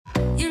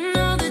You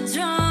know the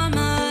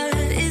drama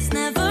is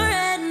never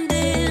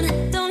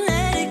ending. Don't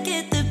let it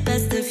get the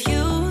best of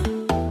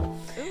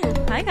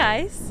you. Hi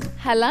guys.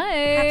 Hello.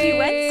 Happy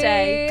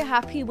Wednesday.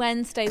 Happy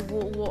Wednesday.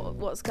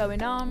 What's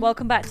going on?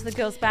 Welcome back to the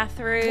girls'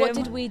 bathroom. What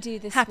did we do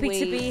this Happy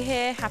week? to be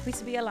here. Happy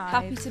to be alive.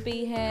 Happy to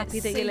be here. Happy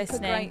that you're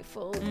listening.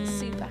 Super grateful.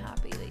 Super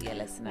happy that you're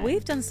listening.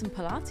 We've done some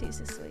Pilates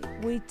this week.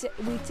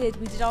 We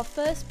did our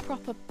first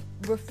proper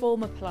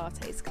reformer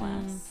Pilates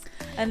class.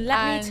 And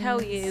let me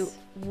tell you,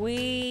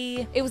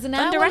 it was an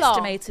hour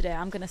underestimated it,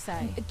 I'm going to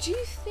say. Do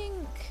you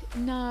think?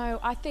 No,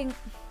 I think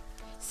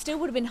still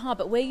would have been hard,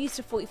 but we're used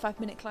to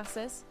 45-minute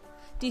classes.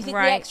 Do you think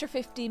the extra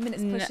 15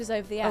 minutes pushes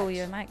over the edge? Oh,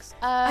 you're Max.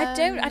 I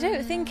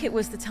don't think it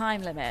was the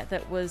time limit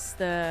that was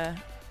the.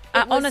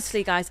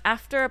 Honestly, guys,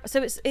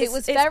 it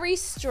was very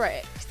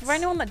strict. For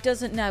anyone that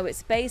doesn't know,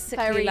 it's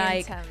basically Very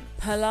like intense.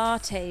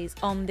 Pilates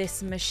on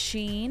this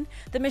machine.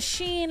 The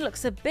machine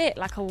looks a bit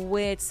like a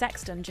weird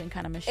sex dungeon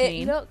kind of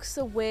machine. It looks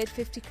a weird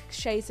 50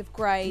 Shades of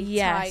Grey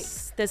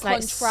yes, type there's like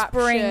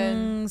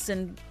contraption.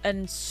 springs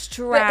and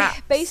straps.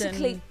 But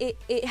basically,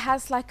 it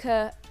has like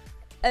a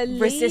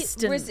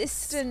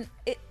resistant.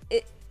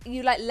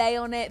 You like lay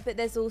on it, but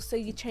there's also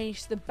you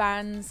change the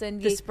bands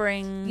and the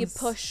springs. You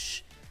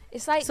push.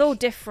 It's like it's all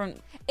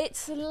different.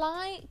 It's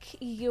like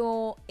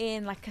you're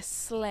in like a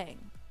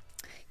sling.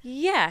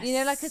 Yes. You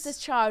know, like as a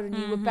child and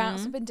you would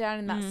bounce up and down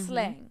in that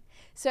sling.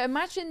 So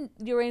imagine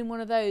you're in one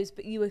of those,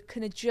 but you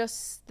can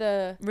adjust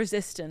the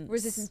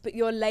resistance, but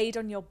you're laid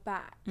on your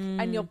back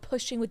and you're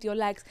pushing with your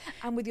legs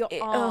and with your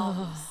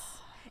arms.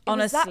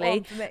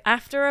 Honestly,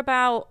 after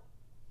about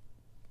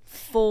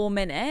 4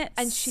 minutes,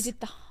 and she did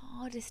the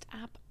hardest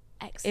ab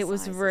exercises. It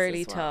was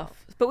really tough.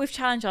 But we've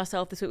challenged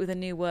ourselves this week with a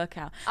new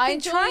workout. I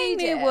think trying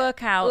new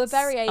workouts were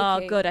very achy.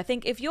 Are good. I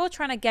think if you're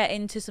trying to get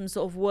into some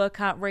sort of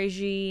workout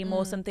regime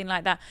or something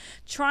like that,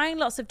 trying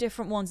lots of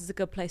different ones is a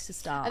good place to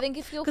start. I think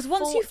if you're because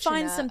once you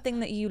find something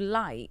that you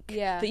like,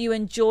 that you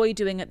enjoy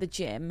doing at the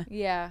gym,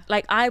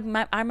 like I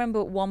remember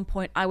at one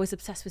point I was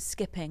obsessed with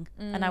skipping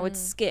and I would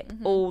skip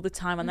all the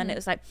time, and then it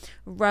was like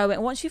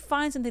rowing. Once you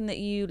find something that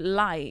you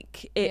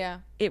like,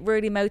 it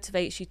really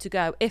motivates you to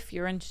go if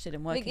you're interested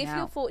in working out. If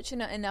you're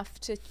fortunate enough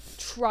to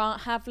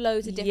have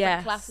loads of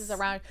different classes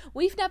around.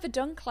 We've never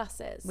done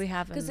classes. We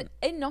haven't. Because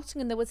in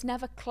Nottingham there was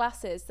never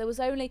classes.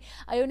 I only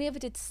ever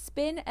did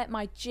spin at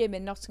my gym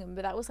in Nottingham,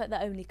 but that was like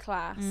the only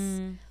class.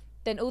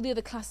 Then all the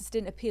other classes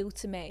didn't appeal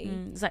to me.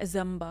 It's like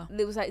Zumba.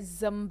 It was like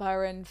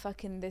Zumba and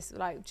fucking this,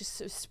 like just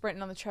sort of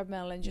sprinting on the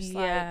treadmill and just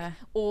like,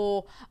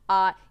 or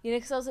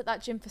because I was at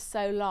that gym for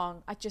so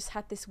long, I just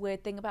had this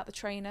weird thing about the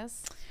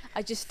trainers.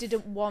 I just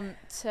didn't want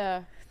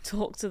to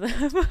talk to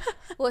them.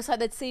 Well, it's like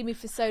they'd see me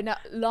for so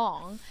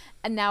long,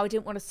 and now I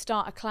didn't want to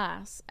start a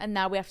class, and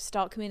now we have to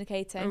start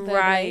communicating verbally.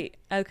 Right.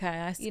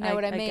 Okay. You know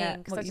what I mean?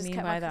 Because I just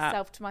kept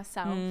myself to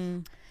myself.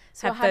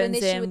 So Headphones I had an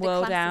issue in, with the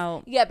world classes.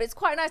 out. Yeah, but it's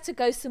quite nice to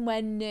go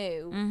somewhere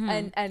new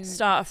and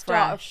start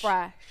afresh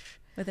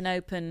with an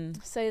open.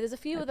 So there's a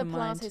few other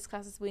Pilates mind.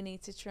 classes we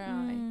need to try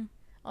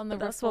on the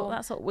That's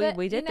reform. what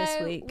we did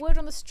this week. Word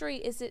on the street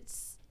is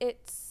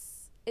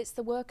it's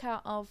the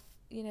workout of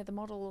the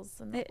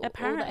models and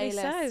apparently all the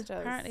A-listers.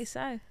 Apparently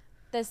so.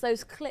 There's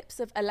those clips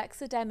of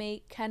Alexa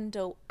Demi,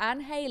 Kendall,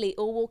 and Hailey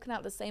all walking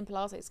out the same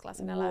Pilates class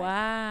in LA.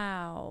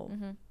 Wow.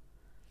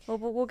 Well,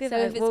 we'll give so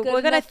it. If it's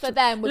good enough for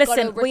them, we've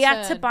listen, got to we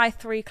had to buy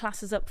 3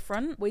 classes up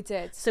front. We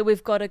did. So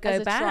we've got to go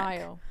as a back.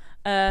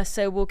 Trial.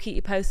 So we'll keep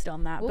you posted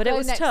on that. We'll but go it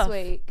was next tough.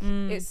 week.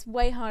 It's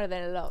way harder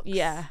than it looks.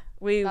 Yeah,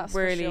 we That's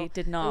really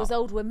did not. There was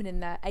old women in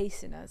there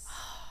acing us.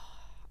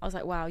 I was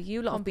like, wow,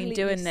 you lot have been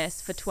doing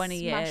this for 20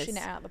 years. Smashing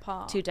it out of the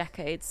park. 2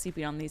 decades you've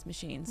been on these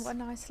machines. What a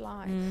nice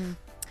life.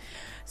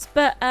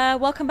 But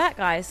welcome back,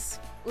 guys.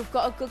 We've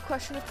got a good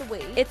question of the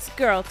week. It's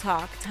girl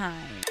talk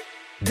time.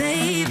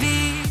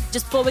 Baby.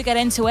 Just before we get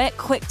into it,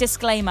 quick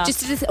disclaimer.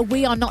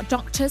 We are not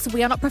doctors.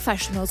 We are not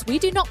professionals. We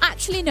do not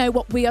actually know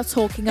what we are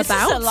talking about.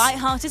 This is a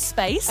light-hearted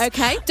space.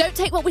 Okay. Don't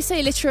take what we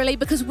say literally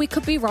because we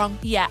could be wrong.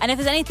 Yeah, and if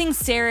there's anything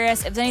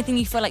serious, if there's anything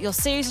you feel like you're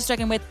seriously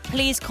struggling with,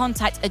 please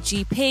contact a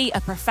GP,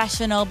 a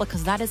professional,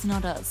 because that is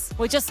not us.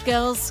 We're just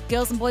girls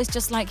and boys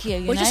just like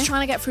you, We're just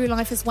trying to get through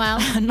life as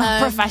well.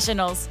 Not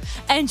professionals.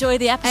 Enjoy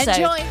the episode.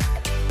 Enjoy.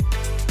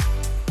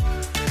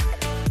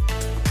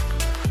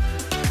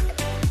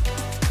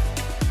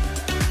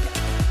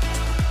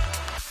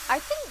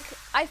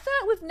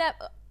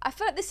 I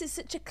feel like this is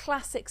such a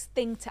classic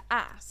thing to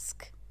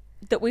ask.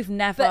 That we've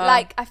never...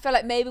 But I feel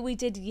like maybe we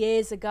did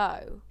years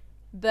ago,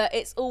 but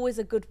it's always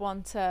a good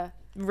one to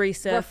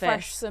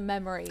refresh some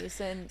memories.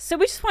 And so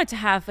we just wanted to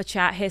have a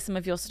chat, hear some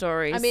of your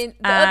stories. I mean,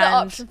 the other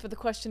option for the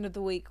question of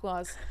the week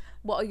was,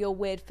 what are your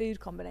weird food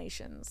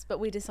combinations? But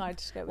we decided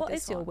to go with this one. What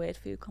is your weird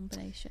food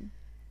combination?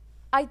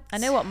 I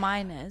know what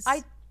mine is.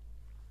 I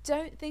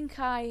don't think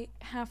I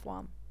have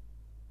one.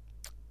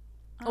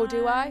 Or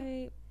do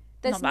I?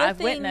 There's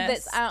nothing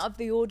that's out of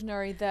the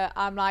ordinary that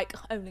I'm like,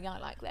 only I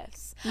like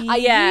this.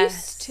 I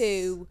used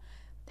to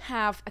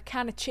have a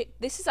can of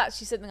this is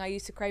actually something I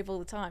used to crave all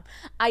the time.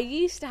 I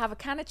used to have a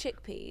can of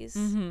chickpeas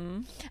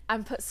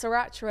and put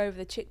sriracha over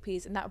the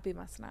chickpeas, and that would be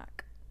my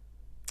snack.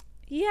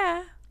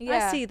 Yeah,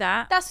 I see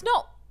that. That's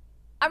not,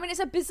 I mean, it's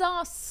a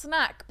bizarre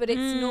snack, but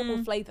it's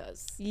normal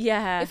flavors.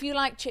 Yeah. If you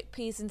like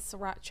chickpeas and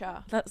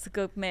sriracha, that's a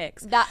good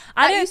mix.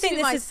 I don't think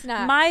this is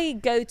snack. My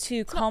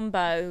go-to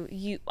combo.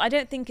 I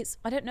don't think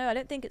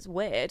it's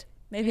weird.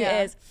 Maybe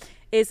it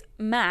is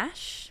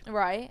mash,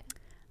 right,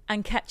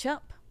 and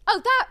ketchup. Oh,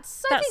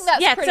 I think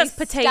that's pretty that's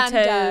potatoes.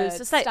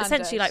 Standard. It's like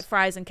essentially like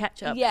fries and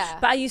ketchup. Yeah.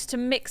 But I used to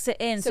mix it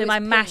in, so my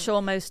mash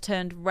almost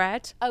turned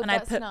red, and I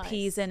put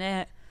peas in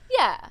it.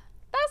 Yeah,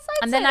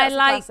 and then I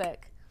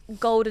like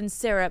golden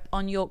syrup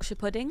on Yorkshire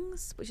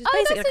puddings, which is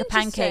basically like a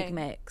pancake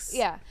mix.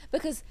 Yeah,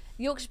 because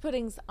Yorkshire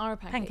puddings are a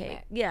pancake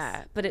mix.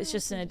 Yeah, but it's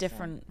just in a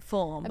different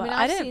form. I mean,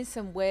 I've seen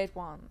some weird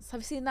ones.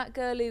 Have you seen that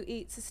girl who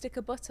eats a stick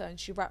of butter and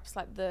she wraps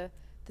like the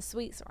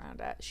sweets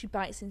around it? She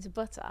bites into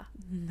butter.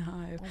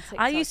 No.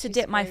 I used to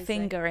dip my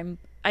finger in.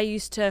 I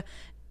used to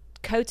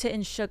coat it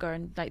in sugar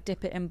and like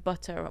dip it in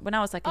butter when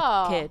I was like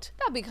a kid.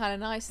 That'd be kind of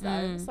nice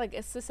though.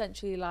 It's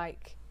essentially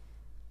like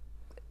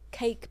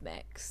cake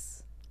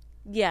mix.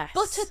 Yes.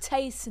 Butter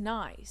tastes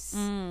nice.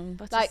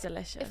 Butter's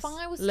delicious. If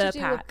I was to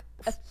do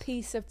a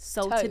piece of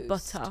salted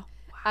toast, butter,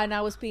 and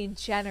I was being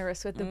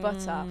generous with the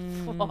butter,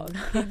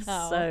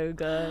 so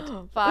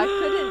good. But I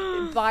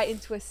couldn't bite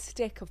into a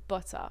stick of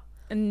butter.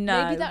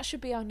 No. Maybe that should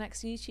be our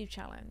next YouTube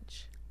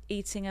challenge.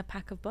 Eating a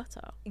pack of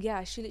butter.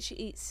 Yeah, she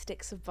literally eats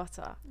sticks of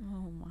butter.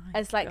 Oh my!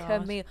 It's like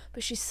her meal,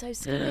 but she's so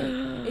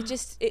skinny.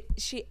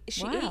 She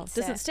eats.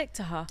 Doesn't stick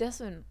to her.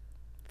 Doesn't.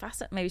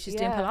 Fascinating. Maybe she's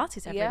doing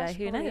Pilates every day.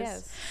 Who knows?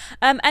 Is.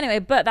 Anyway,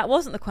 but that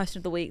wasn't the question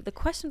of the week. The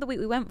question of the week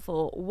we went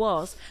for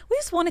was, we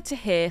just wanted to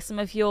hear some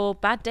of your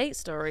bad date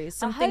stories,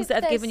 some things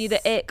that have given you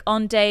the ick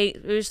on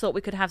date. We just thought we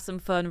could have some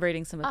fun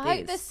reading some of these. I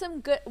hope there's some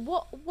good.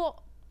 What?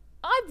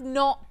 I've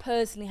not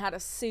personally had a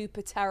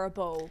super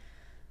terrible.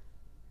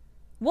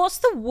 What's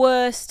the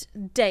worst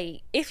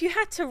date? If you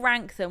had to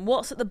rank them,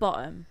 what's at the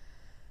bottom?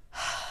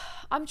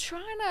 I'm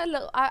trying to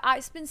look.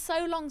 It's been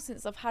so long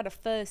since I've had a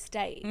first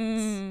date.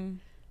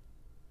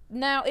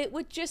 Now it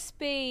would just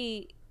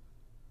be.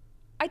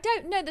 I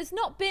don't know. There's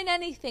not been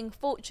anything,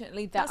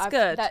 fortunately,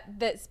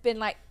 that's been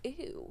like,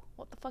 ew,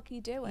 what the fuck are you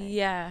doing?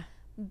 Yeah.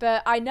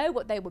 But I know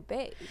what they would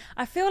be.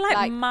 I feel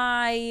like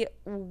my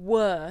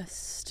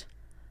worst.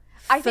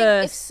 I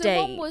think if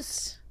someone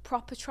was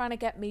proper trying to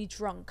get me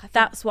drunk, I think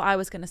that's what I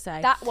was going to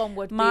say. That one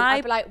would be.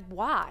 I'd be like,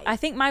 why? I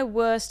think my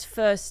worst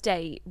first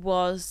date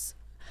was,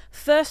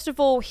 first of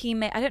all,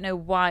 I don't know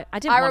why.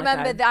 I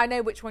remember that. I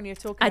know which one you're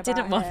talking about. I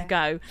didn't want to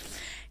go.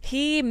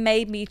 He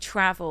made me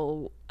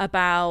travel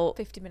about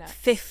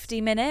 50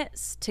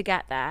 minutes to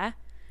get there.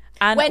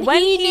 And when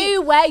he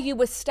knew where you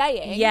were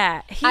staying.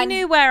 Yeah, he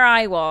knew where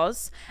I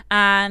was,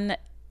 and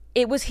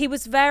he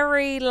was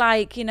very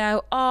like,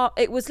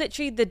 it was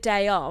literally the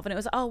day of, and it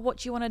was, what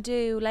do you want to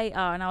do later?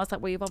 And I was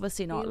like, well, you've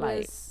obviously not,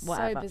 like,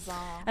 whatever. So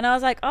bizarre. And I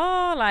was like,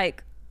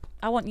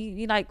 I want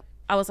you like,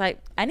 I was like,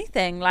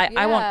 anything, like,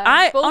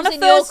 on a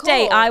first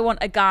date, I want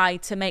a guy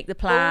to make the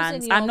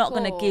plans. I'm not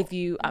going to give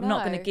you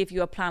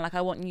a plan. Like,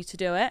 I want you to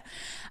do it.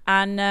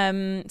 And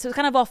so it was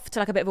kind of off to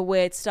like a bit of a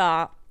weird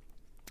start.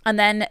 And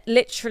then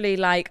literally,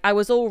 like, I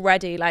was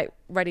already like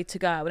ready to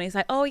go, and he's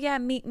like, oh yeah,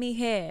 meet me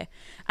here.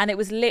 And it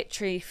was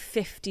literally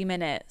 50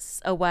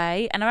 minutes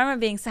away. And I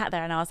remember being sat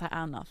there and I was like,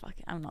 I'm not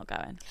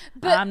going.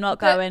 I'm not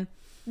going.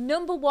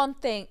 Number one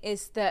thing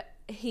is that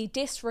he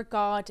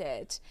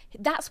disregarded.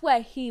 That's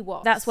where he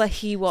was.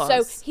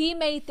 So he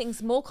made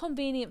things more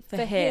convenient for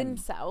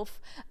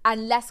himself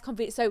and less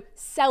convenient. So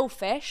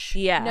selfish.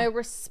 Yeah. No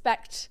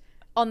respect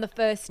on the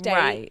first date.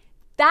 Right.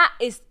 That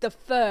is the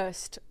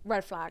first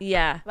red flag.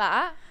 Yeah.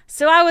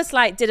 So I was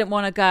like, didn't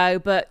want to go,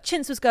 but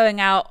Chintz was going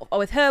out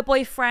with her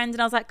boyfriend,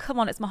 and I was like, come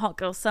on, it's my hot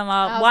girl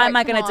summer. Why am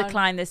I going to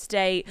decline this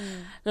date?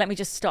 Let me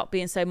just stop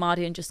being so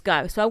mardy and just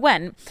go. So I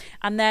went,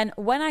 and then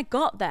when I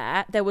got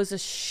there was a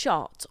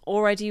shot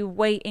already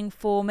waiting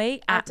for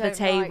me at the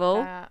table.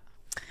 Like that.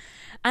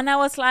 And I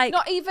was like,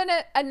 not even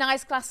a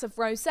nice glass of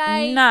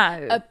rosé.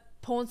 No. A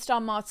porn star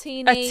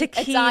martini, a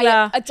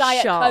tequila, a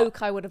diet shot.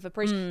 Coke. I would have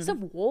appreciated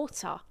some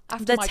water.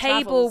 After the my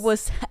table travels.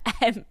 Was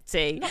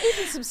empty. Not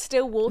even some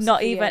still water.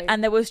 Not even,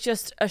 and there was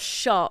just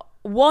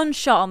one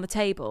shot on the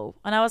table,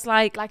 and I was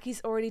like he's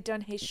already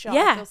done his shot.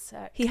 Yeah, I feel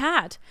sick. He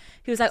had.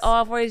 He was like,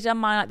 I've already done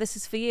mine. Like, this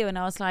is for you, and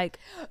I was like,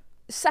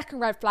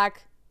 second red flag.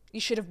 You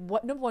should have.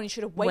 Number one, you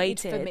should have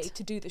waited for me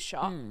to do the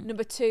shot.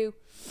 Number two,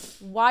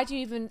 why do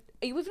you even?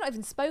 You've not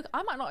even spoke.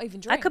 I might not even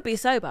drink. I could be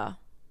sober.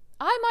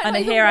 I might and not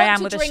even here want I am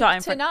to with drink a shot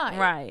in front. Tonight.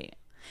 Right.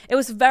 It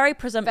was very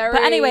presumptuous.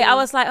 But anyway, I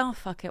was like, oh,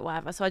 fuck it,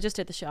 whatever. So I just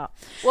did the shot.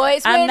 Well,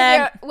 it's and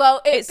then,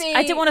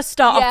 I didn't want to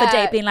start off the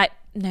date being like,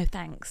 no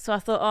thanks. So I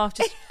thought,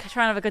 just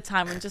try and have a good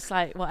time and just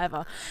like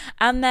whatever.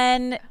 And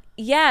then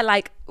yeah,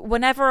 like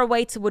whenever a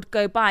waiter would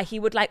go by, he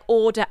would like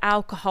order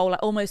alcohol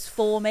like almost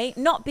for me,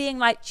 not being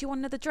like, do you want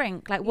another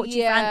drink? Like, what do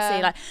you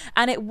fancy? Like,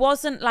 and it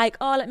wasn't like,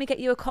 oh, let me get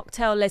you a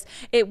cocktail list.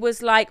 It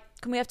was like,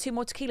 can we have 2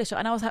 more tequila shots?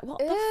 And I was like, what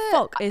the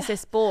fuck is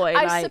this boy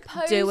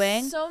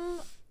doing? Some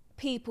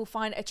people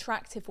find it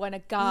attractive when a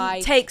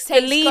guy takes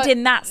the lead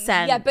in that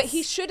sense. Yeah, but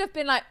he should have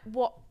been like,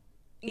 what?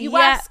 You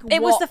ask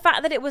it was the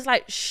fact that it was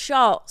like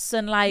shots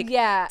and like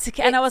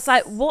and I was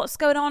like, what's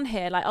going on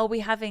here? Like, are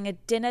we having a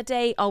dinner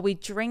date? Are we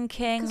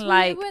drinking?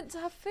 Like, we went to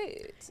have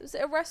food. Was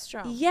it a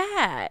restaurant?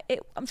 Yeah,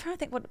 I'm trying to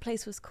think what the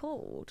place was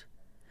called.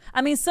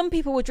 I mean, some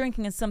people were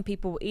drinking and some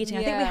people were eating.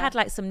 I think we had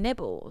like some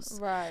nibbles,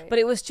 right? But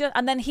it was just,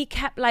 and then he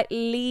kept like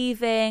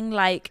leaving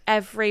like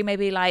every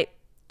maybe like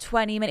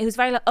 20 minutes. He was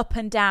very like up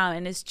and down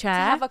in his chair to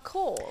have a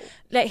call.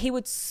 Like, he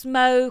would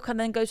smoke and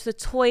then go to the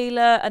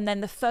toilet and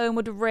then the phone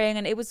would ring,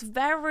 and it was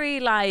very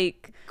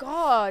like,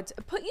 God,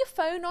 put your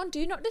phone on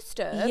do not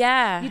disturb.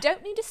 Yeah, you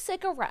don't need a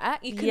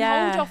cigarette. You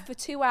can hold off for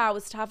 2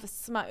 hours to have a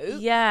smoke.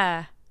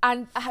 Yeah.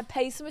 And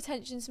pay some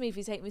attention to me if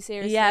you take me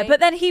seriously. Yeah,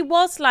 but then he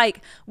was like,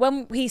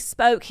 when he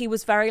spoke, he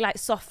was very like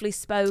softly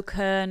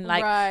spoken,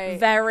 like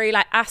very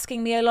like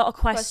asking me a lot of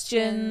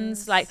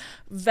questions. Like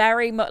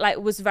very much like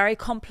was very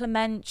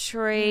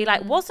complimentary,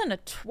 like wasn't a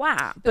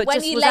twat, but when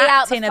just you was lay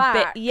out acting the a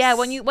facts, bit. Yeah,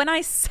 when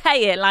I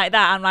say it like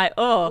that, I'm like,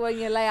 oh. When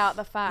you lay out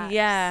the facts.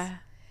 Yeah.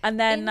 And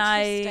then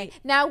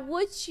now,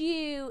 would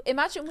you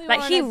imagine we were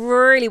like, he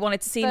really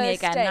wanted to see me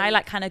again, date. and I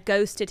like kind of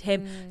ghosted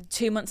him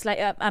 2 months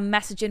later. I'm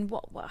messaging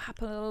what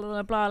happened, blah,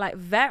 blah, blah, like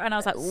very, and I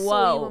was like,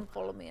 whoa,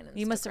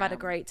 you must have had a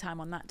great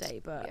time on that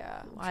day, but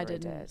I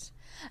didn't.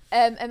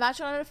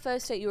 Imagine on a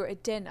first date you were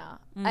at dinner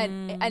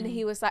and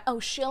he was like,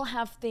 oh, she'll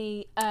have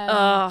the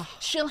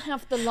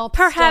lobster,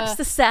 perhaps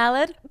the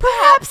salad,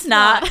 perhaps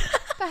not.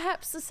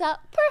 Perhaps the salad,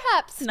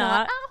 perhaps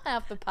not. I'll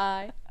have the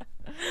pie.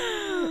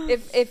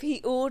 If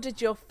he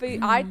ordered your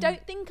food, I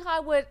don't think I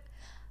would.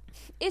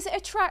 Is it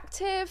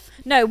attractive?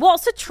 No,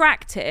 what's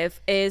attractive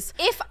is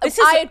if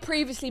I had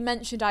previously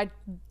mentioned I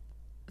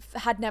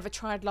had never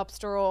tried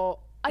lobster, or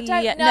I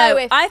don't know.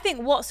 No, I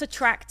think what's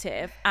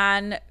attractive,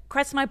 and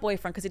credit to my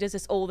boyfriend because he does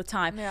this all the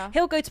time. Yeah.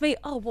 He'll go to me,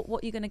 oh,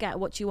 what are you going to get?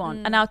 What do you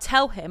want? And I'll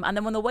tell him. And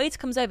then when the waiter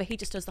comes over, he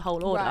just does the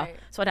whole order. Right.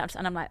 So I don't have to,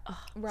 and I'm like, oh,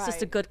 it's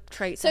just a good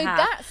trait to have.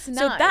 That's nice.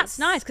 So that's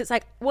nice because it's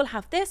like, we'll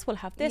have this, we'll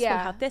have this, we'll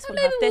have this, we'll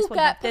have this, we'll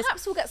have this.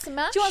 Perhaps we'll get some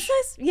mash. Do you want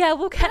this? Yeah,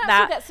 we'll get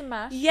that. We'll get some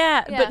mash.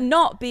 Yeah, but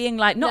not being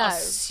like, not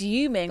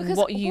assuming because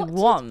what you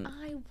want.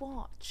 I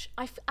watch.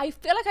 I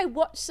feel like I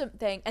watch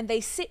something and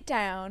they sit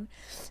down.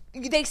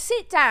 He's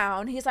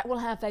like, we'll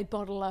have a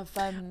bottle of,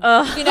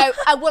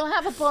 we'll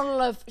have a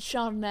bottle of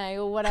Chardonnay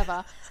or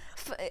whatever,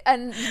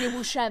 and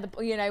we'll share the,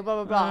 blah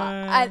blah blah,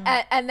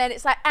 and then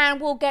it's like, and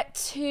we'll get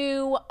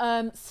 2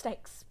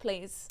 steaks,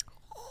 please,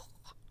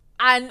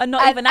 and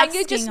not even asking, and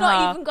you're just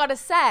not even gotta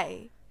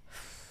say.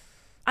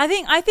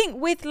 I think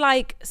with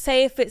like,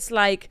 say if it's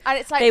like, and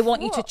it's like they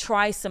want you to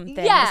try something,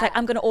 it's like,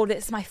 I'm gonna order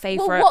it's my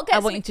favorite. I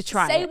want you to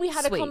try. Say we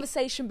had a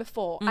conversation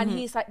before, and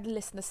he's like,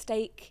 listen, the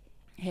steak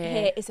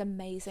here is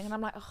amazing, and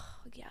I'm like, oh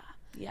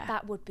yeah,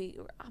 that would be.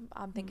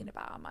 I'm thinking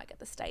about I might get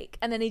the steak,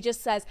 and then he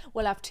just says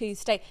we'll have 2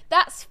 steak.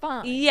 That's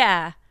fine.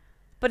 Yeah,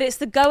 but it's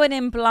the going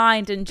in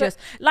blind and just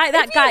like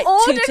that guy 2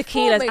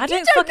 tequilas. I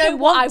don't fucking know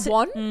want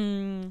what I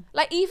want.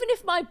 Like, even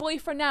if my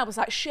boyfriend now was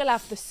like, she'll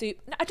have the soup.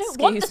 No, I don't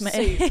want the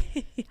soup.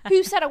 Yeah.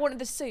 Who said I wanted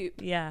the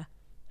soup? Yeah,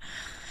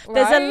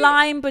 there's a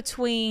line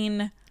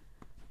between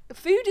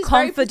food is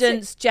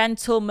confidence,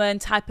 gentleman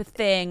type of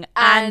thing,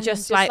 and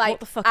just like what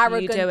the fuck are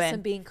you doing?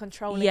 And being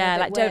controlling. Yeah,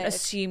 like weird. Don't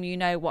assume you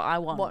know what I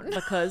want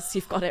because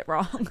you've got it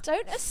wrong.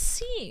 Don't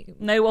assume.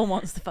 No one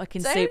wants the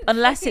fucking soup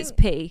unless it's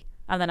pea,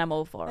 and then I'm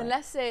all for it.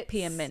 Unless it's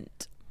pea and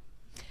mint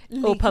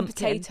or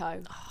pumpkin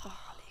potato.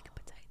 Oh, leek and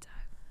potato,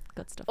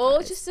 good stuff.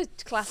 Or just a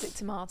classic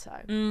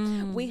tomato.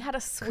 We had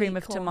a sweet cream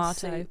of corn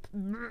tomato.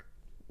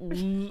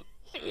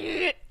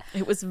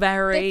 It was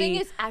very. The thing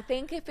is, I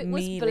think if it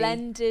was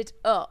blended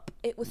up,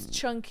 it was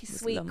chunky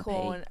sweet lumpy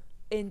corn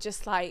in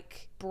just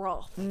like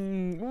broth.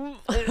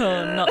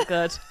 Not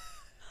good.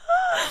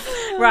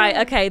 Right,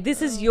 okay,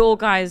 this is your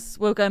guys.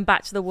 We're going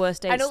back to the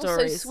worst date stories.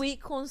 And also, sweet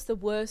corn's the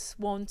worst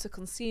one to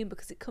consume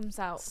because it comes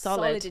out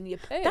solid in your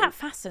poo. That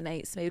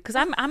fascinates me because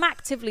I'm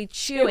actively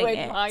chewing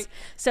it. Like,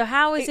 so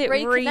how is it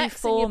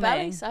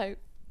reforming?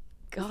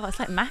 God, it's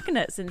like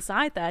magnets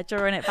inside there,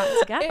 drawing it back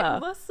together. It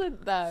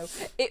mustn't, though.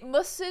 It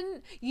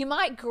mustn't. You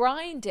might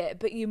grind it,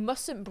 but you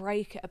mustn't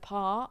break it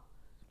apart.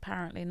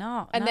 Apparently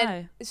not. And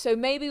then, so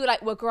maybe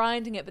we're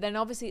grinding it, but then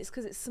obviously it's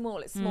because it's small.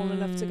 It's small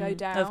enough to go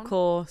down. Of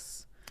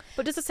course.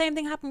 But does the same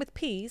thing happen with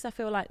peas? I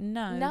feel like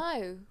no.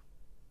 No.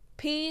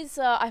 Peas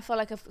are, I feel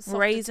like, a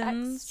softer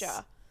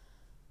texture.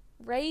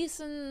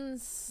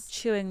 Raisins.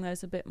 Chewing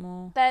those a bit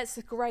more. There's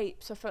the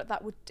grapes. I feel like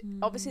that would.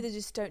 Obviously, they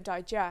just don't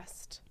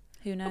digest.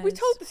 Who knows? Have we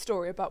told the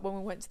story about when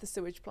we went to the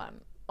sewage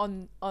plant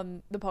on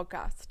the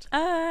podcast?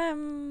 I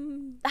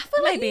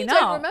feel like you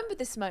don't remember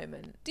this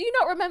moment. Do you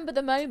not remember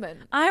the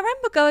moment? I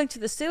remember going to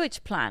the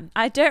sewage plant.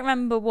 I don't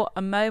remember what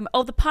a moment.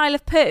 Oh, the pile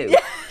of poo.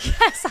 Yeah.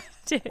 Yes, I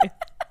do.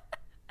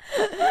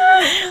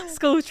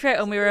 School trip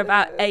when we were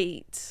about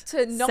 8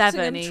 to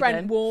Nottingham Trent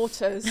even.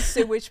 Waters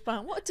sewage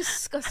plant. What a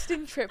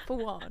disgusting trip for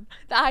one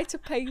that I had to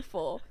pay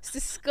for. It's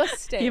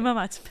disgusting. Your mum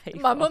had to pay.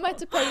 My mum had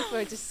to pay for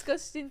a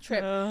disgusting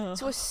trip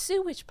to a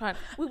sewage plant.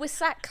 We were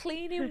sat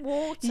cleaning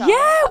water.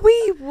 Yeah,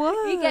 we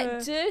were. You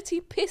get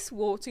dirty piss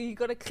water. You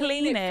got to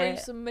clean it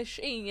through some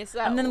machine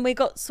yourself. And then we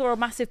saw a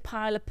massive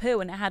pile of poo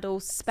and it had all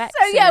specks.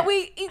 So yeah, in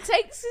it. he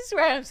takes us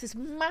around this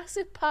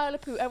massive pile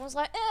of poo. Everyone's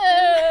like,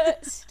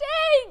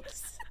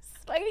 stinks.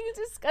 Like, it's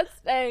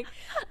disgusting.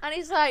 And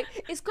he's like,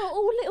 it's got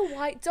all little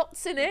white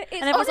dots in it.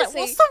 It's and everyone's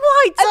honestly like, what's the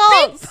white dots?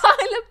 A big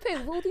pile of poo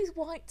with all these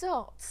white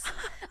dots.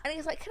 And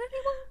he's like, can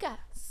anyone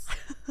guess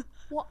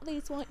what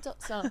these white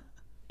dots are?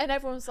 And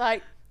everyone's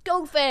like,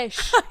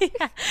 goldfish.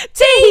 Yeah.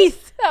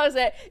 Teeth. That was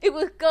it. It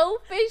was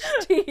goldfish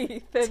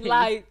teeth and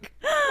like,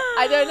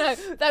 I don't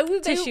know.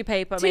 Tissue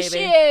paper,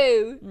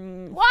 tissue,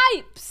 maybe.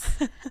 wipes.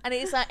 And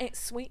he's like, it's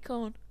sweet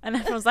corn. And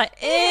everyone's like,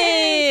 ew.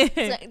 It's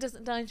like, it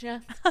doesn't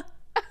digest. And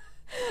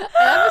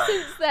ever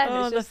since then,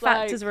 it's the just fact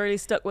like, has really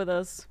stuck with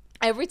us.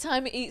 every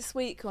time I eat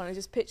sweet corn, I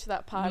just picture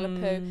that pile of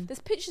poo. There's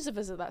pictures of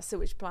us at that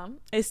sewage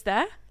plant. Is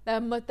there?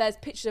 There's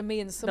pictures of me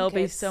and some There'll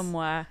kids. be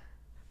somewhere.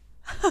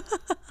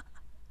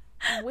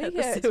 Weird.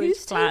 the sewage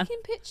Who's plant.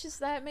 taking pictures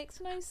there? It makes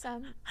no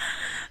sense.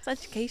 It's an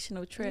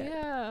educational trip.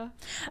 Yeah.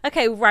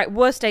 Okay, right.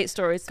 Worst date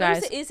stories,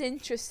 guys. It is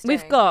interesting.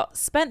 We've got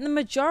spent the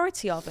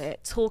majority of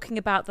it talking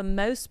about the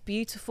most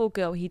beautiful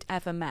girl he'd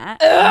ever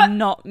met.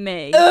 Not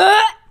me.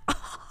 Are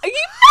you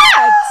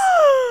mad?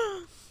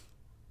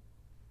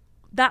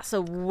 That's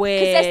a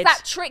weird. Because there's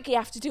that trick you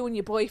have to do on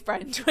your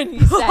boyfriend when you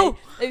say, have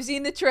you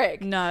seen the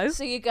trick? No.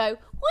 So you go,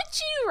 would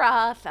you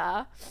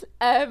rather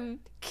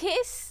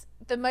kiss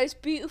the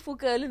most beautiful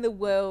girl in the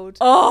world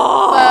for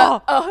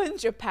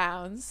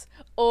 £100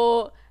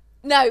 or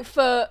no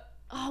for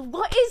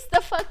what is the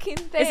fucking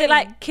thing? Is it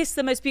like kiss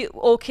the most beautiful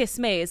or kiss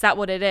me? Is that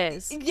what it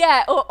is?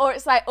 Yeah, or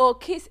it's like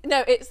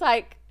it's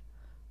like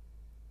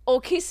or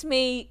kiss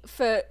me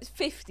for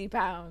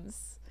 £50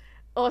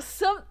 or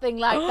something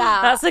like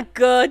that. That's a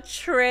good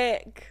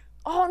trick.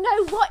 Oh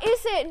no, what is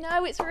it?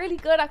 No, it's really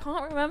good. I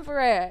can't remember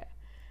it.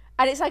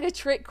 And it's like a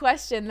trick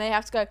question. They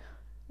have to go,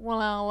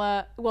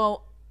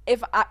 well,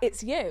 if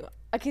it's you,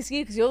 I kiss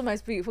you because you're the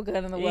most beautiful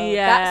girl in the world.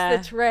 Yeah.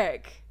 That's the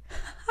trick.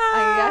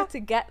 And you have to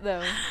get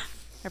them.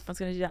 Everyone's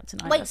going to do that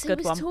tonight. Wait, That's so a good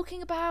he was one.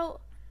 talking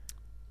about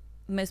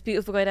The most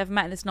beautiful girl I'd ever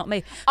met, and it's not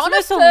me. On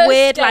It's a almost a first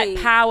weird date,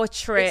 like power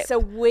trip it's a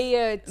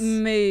weird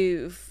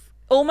move.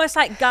 Almost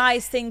like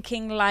guys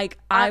thinking like,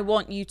 I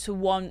want you to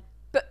want.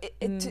 But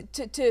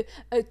to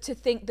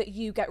think that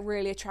you get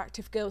really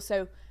attractive girls,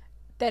 so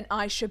then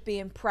I should be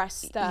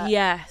impressed that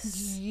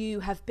Yes. you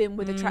have been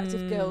with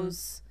attractive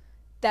girls.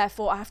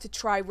 Therefore, I have to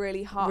try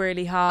really hard.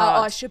 Really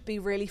hard. I should be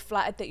really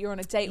flattered that you're on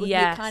a date with me.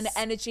 Kind of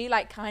energy,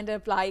 like kind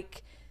of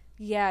like,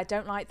 yeah, I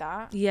don't like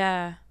that.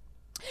 Yeah.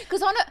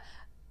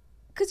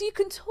 Because you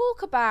can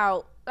talk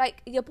about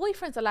like your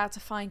boyfriend's allowed to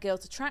find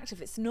girls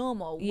attractive. It's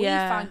normal.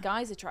 Yeah. We find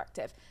guys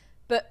attractive.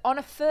 But on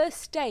a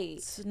first date,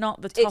 It's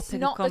not the topic it's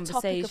not of the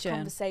conversation. topic of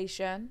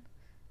conversation.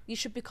 You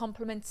should be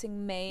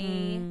complimenting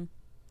me.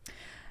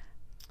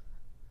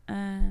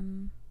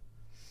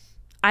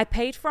 I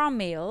paid for our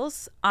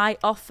meals. I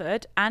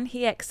offered and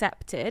he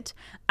accepted,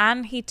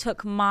 and he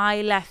took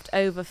my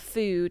leftover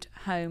food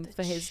home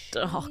for his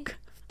dog.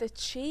 The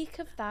cheek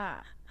of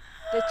that.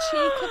 The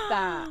cheek of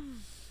that.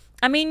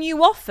 I mean,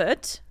 you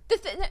offered,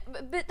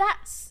 But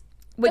that's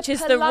which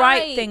is the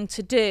right thing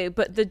to do,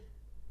 but the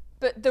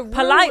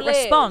polite rule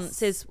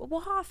response is, well,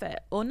 we'll half it,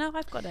 or no,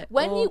 I've got it.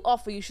 when or, you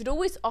offer, you should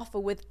always offer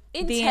with The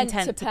intent,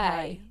 intent to to pay.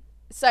 pay.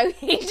 So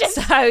he just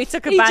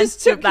took advantage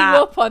just took of that.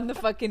 you up on the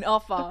fucking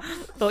offer.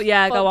 Thought,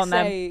 yeah, go on Fuck's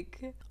then.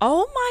 sake.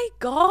 Oh my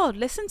God,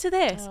 listen to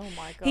this. Oh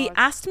my God. He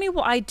asked me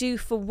what I do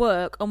for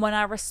work, and when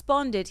I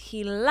responded,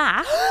 he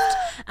laughed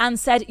and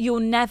said, you'll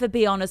never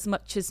be on as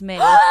much as me.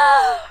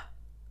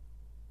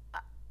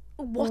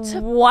 What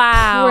a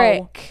Wow.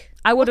 prick.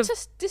 I would What have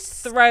a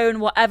thrown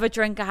whatever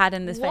drink I had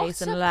in his what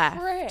face and a left.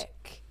 prick.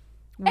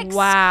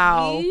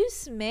 Wow.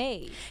 Excuse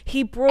me.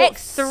 He brought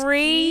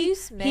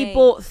Excuse He me.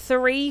 brought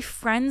 3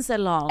 friends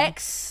along.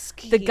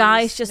 Excuse The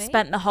guys just me.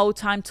 spent the whole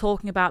time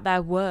talking about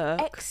their work.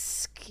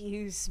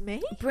 Excuse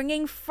me.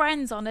 Bringing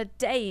friends on a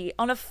date,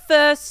 on a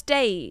first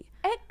date.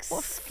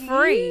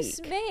 Excuse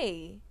freak.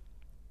 me.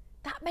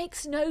 That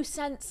makes no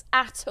sense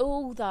at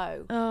all,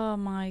 though. Oh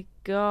my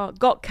God.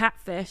 Got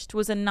catfished,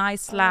 was a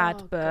nice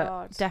lad, Oh, but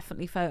God.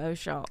 definitely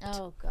photoshopped.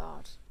 Oh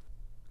God.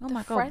 Oh The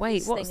my God,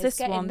 wait, friends what's thing is this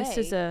one? getting This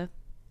is me. a...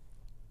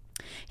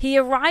 He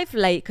arrived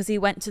late because he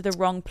went to the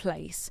wrong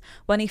place.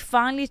 When he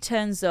finally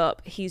turns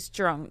up, he's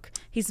drunk.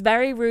 He's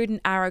very rude and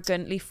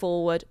arrogantly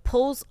forward,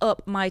 pulls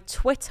up my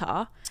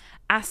Twitter,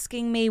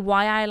 asking me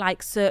why I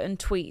like certain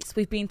tweets.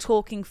 We've been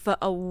talking for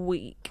a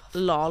week,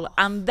 lol.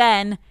 And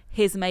then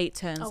his mate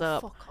turns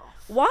up. Fuck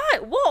off. Why?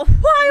 What?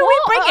 Why are we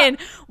bringing?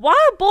 Why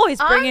are boys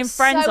bringing I'm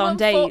friends so on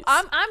dates?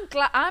 I'm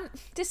glad. I'm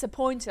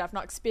disappointed I've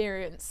not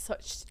experienced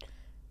such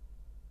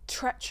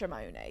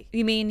Tretrimony.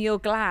 You mean you're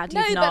glad?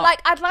 No, you've but not...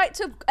 like I'd like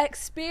to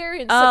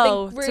experience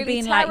something really to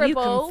being terrible. like, you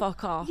can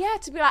fuck off. Yeah,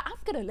 to be like, I'm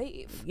gonna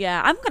leave.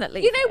 Yeah, I'm gonna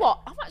leave. You know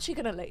what? I'm actually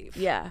gonna leave.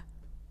 Yeah.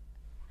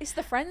 It's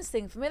the friends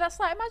thing for me. That's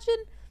like,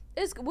 imagine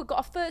we've got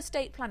a first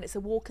date planned. It's a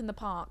walk in the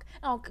park.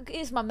 Oh,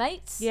 here's my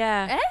mates.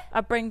 Yeah. Eh?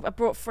 I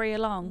brought 3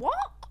 along. What?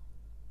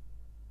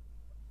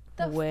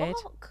 The Weird.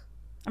 fuck?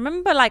 I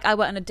remember, like, I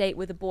went on a date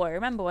with a boy.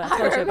 Remember when I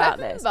told you about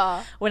this?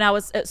 When I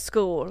was at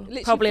school,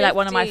 Literally probably like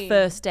one of my 15.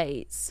 first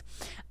dates,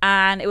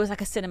 and it was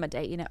like a cinema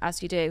date, you know,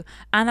 as you do.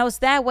 And I was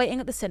there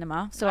waiting at the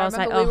cinema, so I was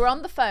like, we were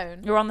on the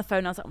phone. you were on the phone.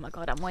 And I was like, oh my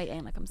god, I'm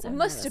waiting. Like I'm so. It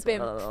must have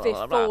nervous.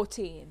 been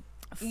 14.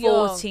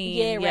 14,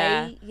 Year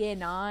yeah. 8, year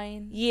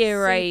 9. Year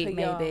super 8 young.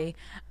 maybe,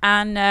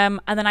 and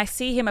then I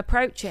see him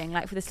approaching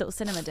like for this little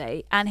cinema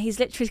date, and he's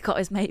literally got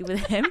his mate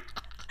with him.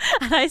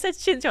 And I said to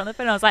Chincha on the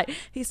phone, I was like,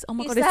 oh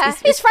my god,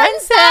 his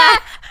friend's there.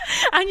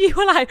 And you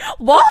were like,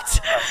 what?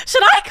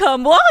 Should I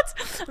come? What?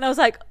 And I was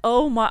like,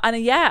 oh my,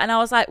 and I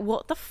was like,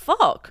 what the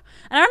fuck?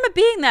 And I remember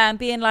being there and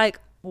being like,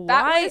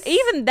 why?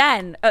 Even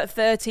then at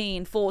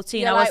 13,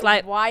 14, I was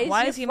like, why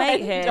is your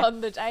mate here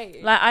on the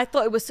date? Like, I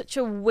thought it was such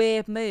a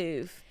weird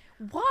move.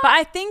 What? But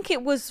I think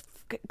it was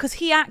because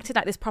he acted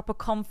like this proper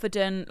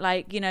confident,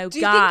 like, you know, Do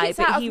you guy, think it's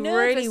but out he of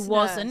really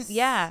wasn't. nervousness?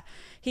 Yeah.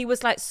 He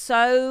was like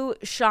so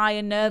shy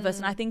and nervous,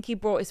 and I think he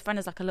brought his friend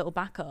as like a little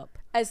backup.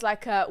 As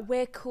like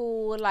we're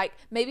cool, like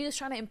maybe he was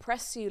trying to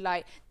impress you,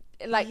 like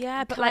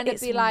yeah, but kind like of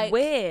it's be like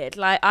weird.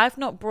 Like I've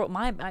not brought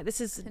my like this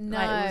is no,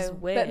 like, it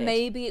was weird. but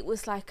maybe it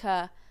was like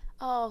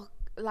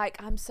like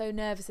I'm so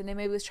nervous, and then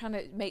maybe he was trying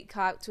to make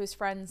out to his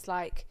friends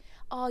like,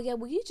 oh yeah,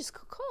 well you just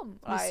could come.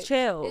 Like, it's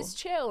chill. It's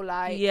chill,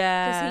 like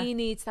yeah, because he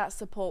needs that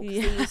support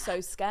because he's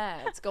so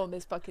scared to go on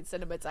this fucking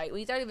cinema date.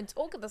 We don't even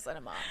talk at the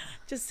cinema.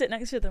 Just sit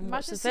next to them,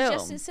 watch the Imagine film.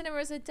 suggesting cinema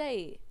as a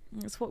date.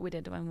 That's what we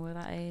did when we were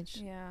that age.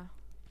 Yeah,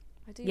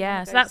 I do.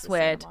 Yeah, so that's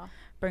weird.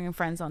 Bringing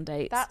friends on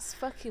dates. That's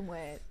fucking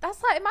weird.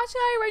 That's like, imagine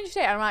I arrange a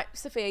date and I'm like,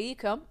 Sophia, you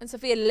come, and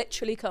Sophia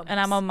literally comes,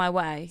 and I'm on my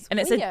way, and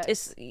weird.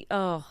 it's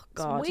oh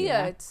god, it's weird.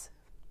 Yeah.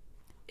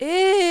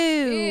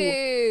 Ew.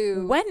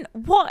 Ew.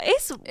 What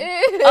is? Ew.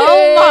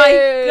 Oh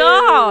my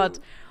god.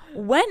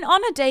 Went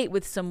on a date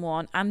with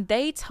someone and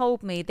they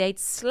told me they'd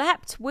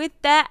slept with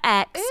their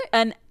ex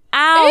an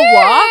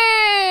hour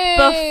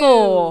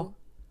before.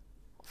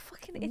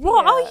 Fucking idiot.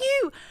 What are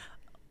you?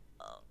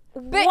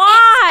 But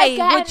why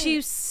again, would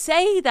you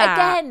say that?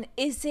 Again,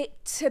 is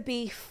it to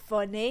be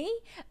funny?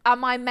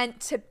 Am I meant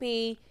to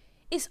be?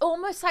 It's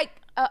almost like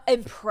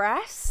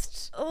impressed.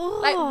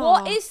 Ugh. Like,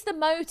 what is the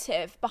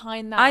motive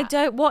behind that? I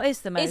don't. What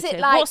is the motive? Is it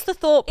like, what's the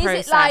thought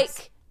process? Is it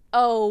like,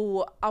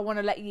 oh, I want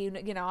to let you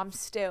know, I'm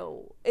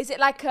still. Is it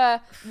like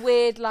a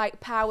weird like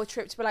power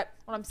trip to be like,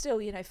 well, I'm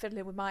still, you know,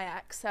 fiddling with my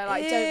ex, so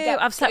like, don't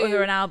get. I've slept with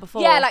her an hour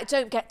before. Yeah, like,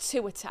 don't get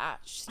too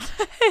attached.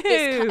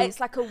 It's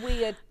like a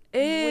weird.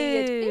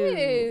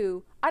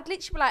 Ew. I'd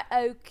literally be like,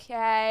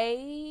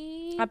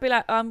 okay. I'd be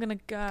like, oh, I'm gonna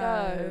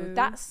go.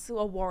 That's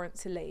a warrant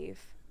to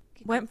leave.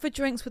 Went for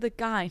drinks with a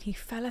guy and he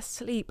fell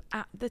asleep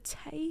at the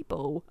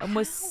table and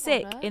was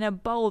sick in a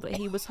bowl that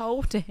he was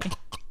holding.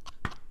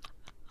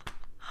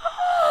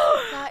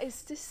 That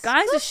is disgusting.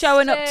 Guys are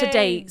showing up to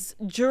dates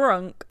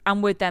drunk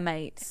and with their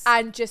mates.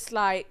 And just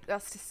like,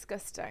 that's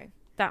disgusting.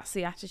 That's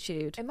the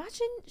attitude.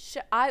 Imagine,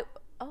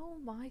 oh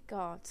my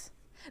God.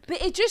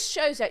 But it just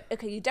shows that,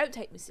 okay, you don't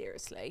take me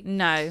seriously.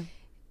 No.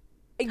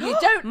 You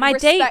don't my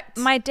respect...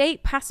 My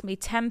date passed me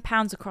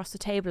 £10 across the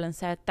table and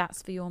said,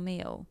 that's for your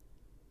meal.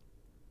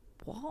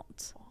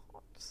 What?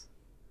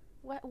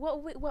 Where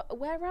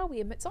are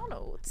we? In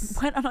McDonald's?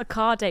 Went on a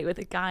car date with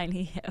a guy and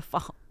he hit a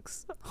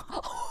fox.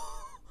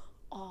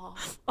 Oh,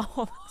 That's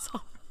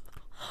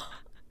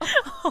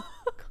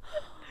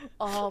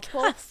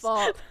poor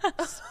fox.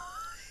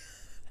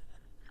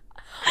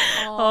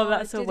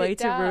 That's a way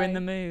to ruin the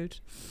mood.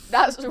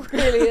 That's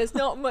really, there's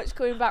not much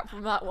coming back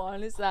from that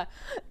one, is there?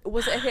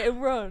 Was it a hit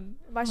and run?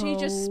 Imagine he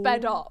just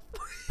sped off.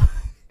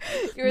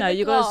 No,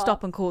 you got to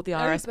stop and call the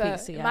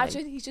RSPCA.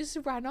 Imagine he just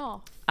ran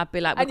off. I'd be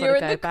like, we've got to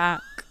go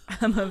back.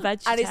 I'm a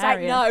vegetarian. And he's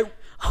like, no.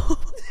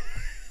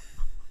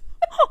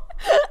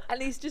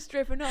 And he's just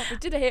driven off. He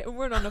did a hit and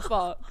run on a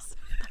fox.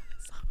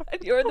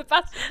 And you're in the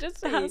passenger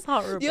seat. That's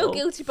horrible. You're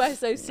guilty by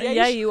association.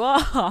 Yeah, you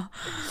are.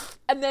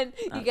 And then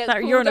he gets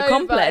pulled you're an over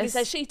accomplice. and he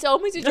says, she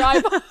told me to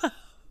drive off.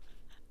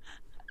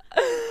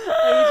 And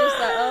you're just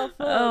like,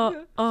 oh,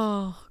 fuck.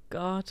 Oh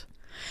God.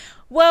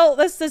 Well,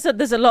 there's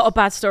a lot of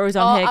bad stories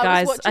on here,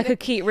 guys. I could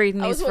keep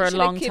reading these for a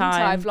long time. Kim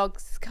Tai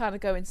vlogs kind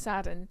of going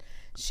sad, and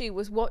she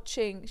was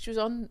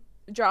on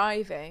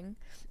driving,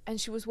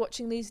 and she was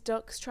watching these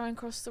ducks try and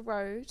cross the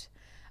road,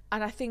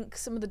 and I think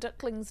some of the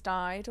ducklings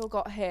died or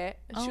got hit,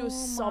 and she was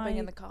sobbing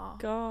in the car.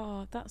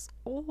 God, that's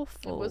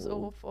awful. It was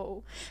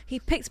awful. He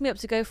picked me up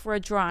to go for a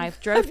drive.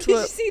 Drove to Did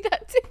you see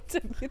that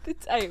TikTok the other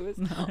day? It was,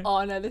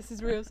 oh no, this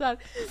is real sad.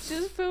 She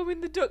was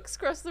filming the ducks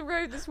cross the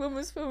road. This woman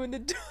was filming the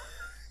ducks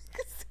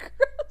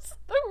across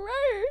the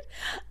road.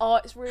 Oh,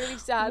 it's really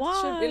sad.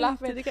 Why? Shouldn't be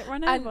laughing. Did they get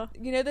run over?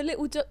 And you know the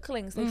little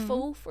ducklings, they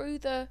fall through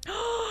the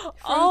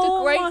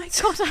oh grate. my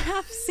God, I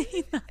have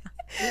seen that.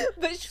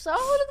 But she's like,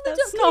 oh, look at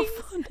the That's ducklings.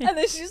 not funny. And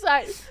then she's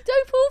like,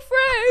 don't fall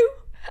through.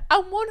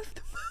 And one of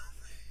them...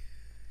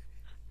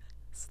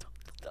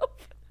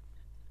 Stop.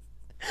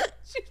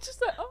 She's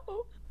just like,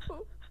 oh.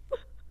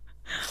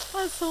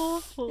 That's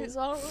awful. It's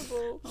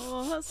horrible.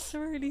 Oh, that's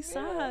really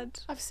sad.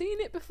 I've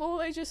seen it before.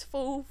 They just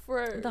fall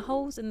through. The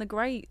holes in the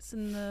grates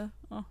and the...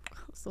 Oh,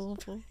 that's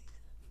awful.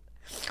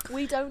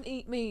 We don't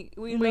eat meat.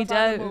 We We love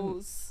don't.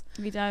 animals.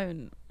 We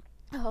don't.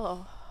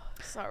 Oh,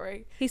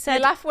 sorry. He said...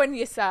 You laugh when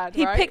you're sad,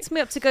 He right? picked me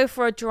up to go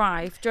for a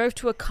drive, drove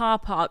to a car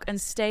park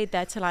and stayed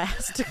there till I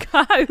had to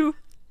go.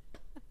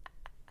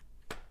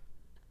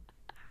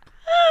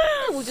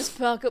 We'll just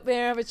park up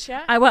there and have a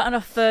chat. I went on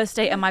a first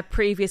date and my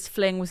previous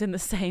fling was in the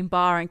same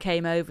bar and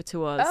came over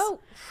to us. Oh.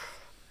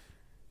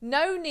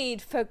 No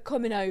need for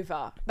coming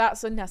over.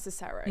 That's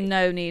unnecessary.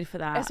 No need for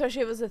that.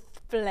 Especially if it was a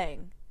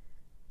fling.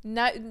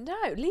 No,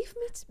 leave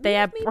me. They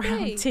have leave me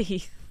brown be.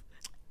 teeth.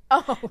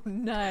 Oh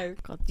no!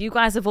 God, you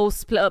guys have all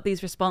split up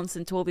these responses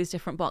into all these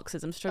different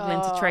boxes. I'm struggling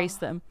to trace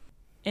them.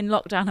 In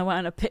lockdown, I went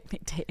on a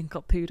picnic date and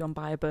got pooed on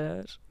by a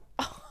bird.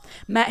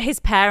 Met his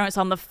parents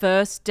on the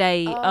first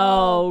date.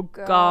 Oh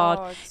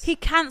God. He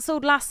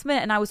cancelled last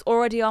minute and I was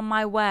already on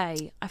my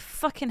way. I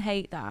fucking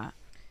hate that.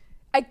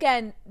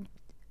 Again,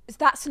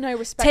 that's no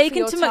respect Taken for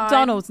your to time.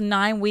 McDonald's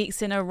 9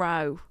 weeks in a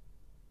row.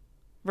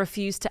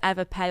 Refused to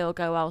ever pay or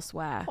go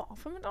elsewhere. What,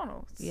 for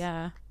McDonald's?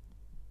 Yeah.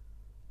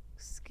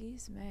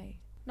 Excuse me.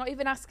 Not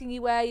even asking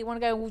you where you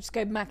want to go. We'll just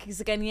go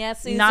Mackey's again. Yeah,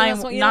 Susan, 9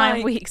 that's what you 9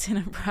 like. weeks in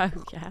a row.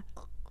 Yeah.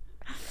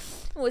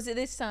 What was it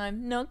this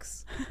time?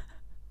 Nugs?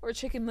 Or a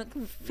chicken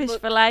Fish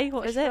fillet.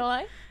 What is it?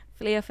 Fillet?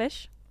 Filet of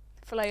fish.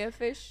 Filet of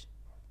fish.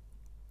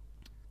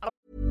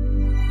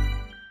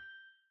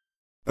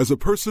 As a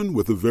person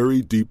with a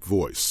very deep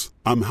voice,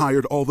 I'm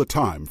hired all the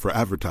time for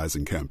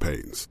advertising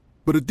campaigns.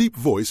 But a deep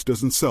voice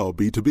doesn't sell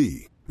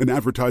B2B, and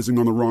advertising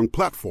on the wrong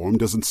platform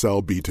doesn't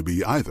sell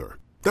B2B either.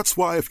 That's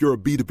why if you're a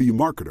B2B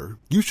marketer,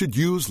 you should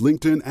use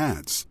LinkedIn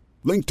ads.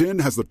 LinkedIn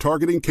has the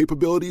targeting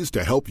capabilities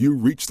to help you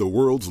reach the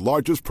world's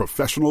largest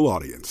professional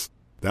audience.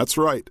 That's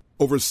right,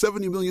 over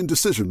 70 million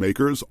decision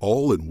makers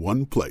all in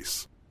one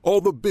place.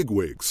 All the big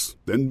wigs,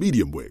 then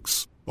medium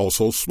wigs,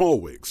 also small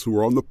wigs who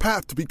are on the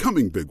path to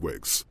becoming big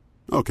wigs.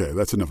 Okay,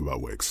 that's enough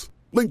about wigs.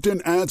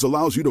 LinkedIn ads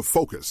allows you to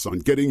focus on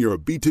getting your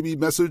B2B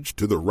message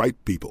to the right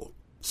people.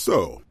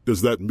 So,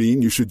 does that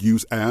mean you should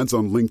use ads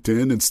on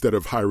LinkedIn instead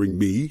of hiring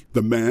me,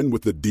 the man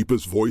with the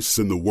deepest voice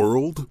in the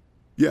world?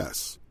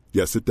 Yes.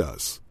 Yes, it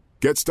does.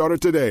 Get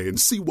started today and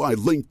see why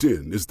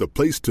LinkedIn is the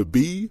place to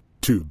be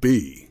to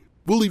be.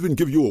 We'll even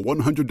give you a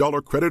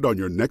 $100 credit on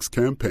your next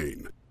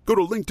campaign. Go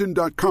to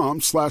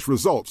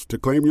linkedin.com/results to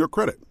claim your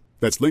credit.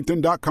 That's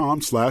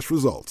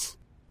linkedin.com/results.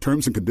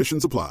 Terms and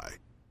conditions apply.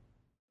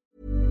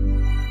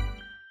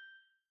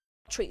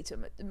 Treated to a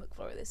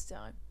McFlurry this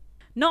time.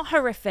 Not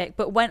horrific,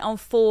 but went on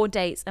 4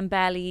 dates and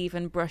barely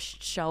even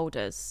brushed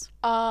shoulders.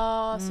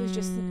 Oh, so it's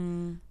just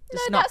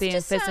not being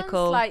just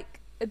physical. Sounds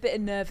like a bit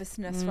of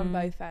nervousness from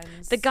both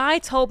ends. The guy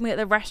told me at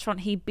the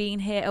restaurant he'd been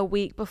here a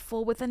week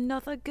before with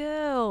another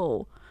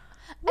girl.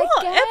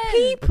 What are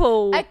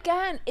people?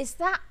 Again, is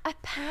that a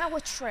power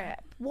trip?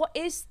 What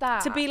is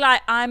that? To be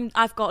like,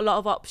 I've got a lot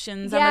of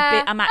options.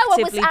 Yeah. I'm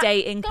actively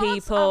dating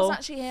people. I was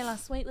actually here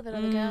last week with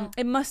another girl.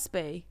 It must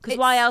be. Because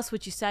why else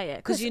would you say it?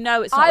 Because you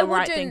know it's not the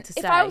right thing to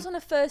say. If I was on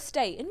a first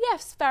date, and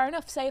yes, fair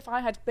enough, say if I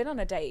had been on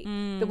a date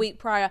the week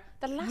prior,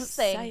 the last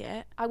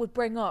thing I would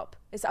bring up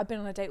is that I've been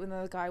on a date with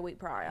another guy a week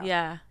prior.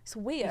 Yeah. It's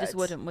weird. You just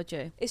wouldn't, would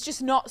you? It's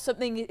just not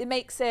something, it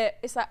makes it,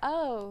 it's like,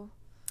 oh.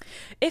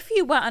 Let's say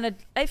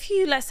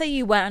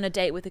you went on a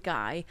date with a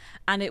guy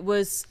and it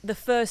was, the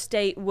first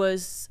date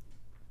was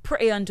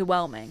pretty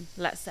underwhelming,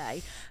 let's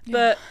say,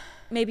 but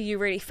maybe you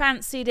really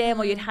fancied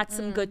him or you'd had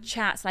some good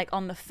chats like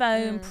on the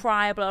phone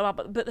prior, blah, blah,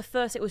 blah, but the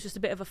first date was just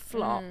a bit of a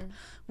flop.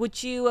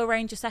 Would you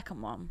arrange a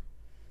second one?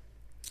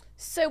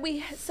 So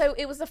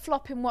it was a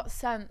flop in what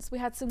sense? We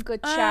had some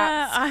good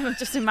chats. I'm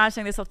just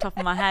imagining this off the top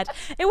of my head.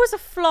 It was a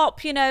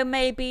flop,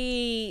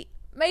 maybe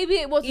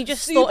it wasn't. You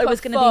just thought it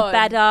was going to be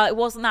better. It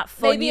wasn't that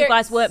fun. Maybe you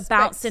guys weren't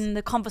bouncing.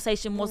 The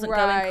conversation wasn't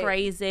going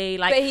crazy.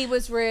 Like, but he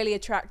was really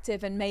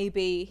attractive, and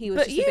maybe he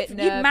was just a bit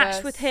nervous. You'd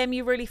matched with him.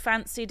 You really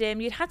fancied him.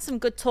 You'd had some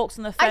good talks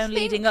on the phone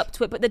leading up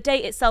to it, but the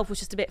date itself was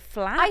just a bit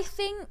flat. I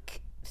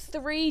think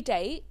 3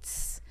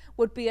 dates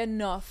would be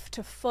enough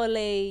to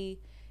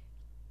fully,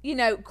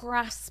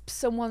 grasp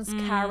someone's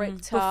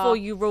character before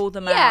you rule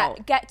them out.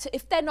 Yeah, get to,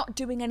 if they're not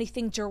doing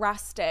anything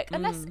drastic,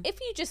 unless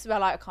if you just were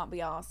like, I can't be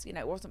arsed,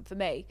 it wasn't for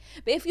me.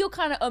 But if you're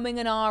kind of umming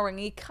and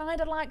ahhing, you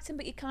kind of liked him,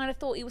 but you kind of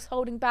thought he was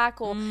holding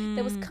back, or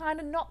there was kind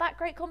of not that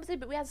great conversation,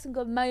 but we had some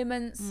good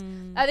moments.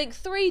 I think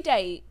 3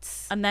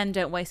 dates, and then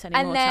don't waste any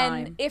more time.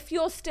 And then if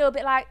you're still a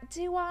bit like,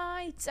 do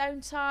I?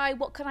 Don't I?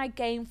 What can I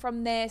gain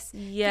from this?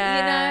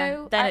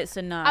 Yeah, then it's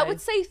a no. I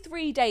would say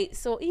 3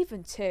 dates, or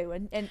even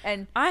 2,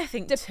 and I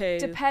think 2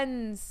 depends.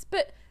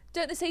 But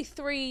don't they say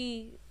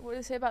 3? What do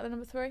they say about the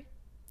number 3?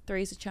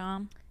 3's a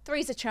charm.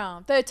 3's a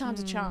charm. 3rd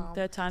time's a charm.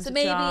 3rd time's so a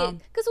maybe charm.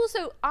 Because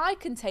also I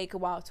can take a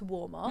while to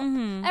warm up.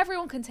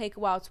 Everyone can take a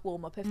while to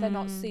warm up if they're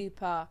not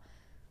super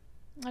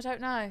I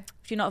don't know.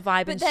 If you're not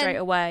vibing straight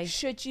away.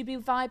 Should you be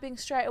vibing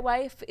straight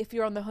away if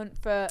you're on the hunt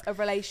for a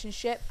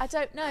relationship? I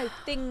don't know.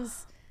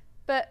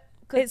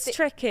 It's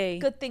tricky.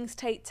 Good things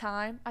take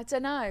time. I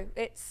don't know.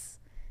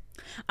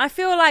 I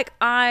feel like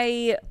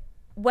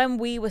when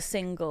we were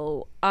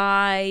single,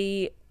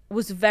 I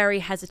was very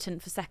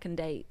hesitant for second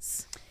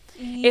dates.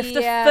 Yeah. If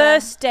the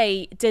first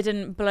date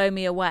didn't blow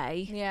me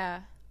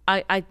away,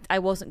 I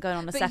wasn't going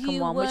on the second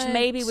one, which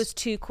maybe was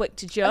too quick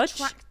to judge.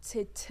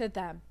 Attracted to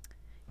them.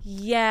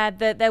 Yeah,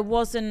 there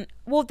wasn't.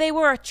 Well, they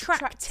were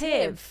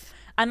attractive.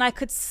 And I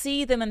could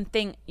see them and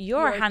think,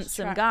 you're a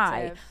handsome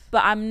guy,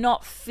 but I'm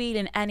not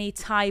feeling any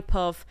type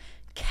of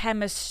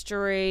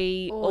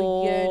chemistry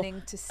or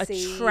yearning to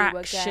see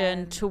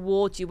attraction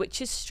towards you,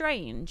 which is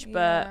strange.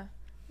 But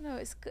no,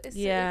 it's good.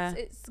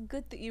 It's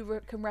good that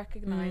you can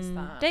recognize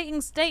that.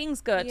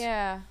 Dating's good.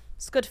 Yeah.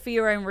 It's good for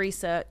your own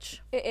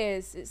research. It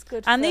is. It's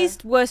good. And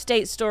these worst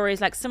date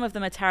stories, like some of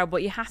them are terrible,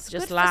 but you have to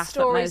just laugh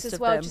at most as of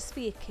well, them. just for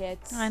your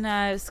kids. I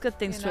know. It's good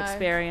things to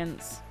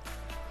experience.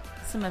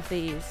 Some of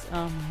these.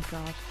 Oh my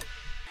God.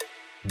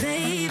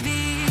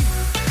 Baby.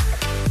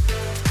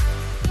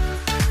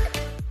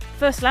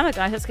 First lemma,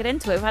 guys. Let's get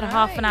into it. We've had a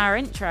half an hour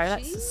intro.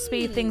 Let's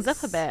speed things up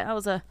a bit. That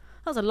was a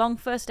long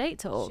first date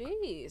talk.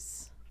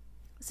 Jeez.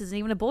 This isn't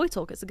even a boy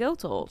talk. It's a girl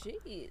talk.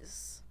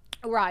 Jeez.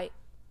 Right.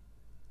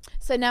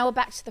 So now we're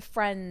back to the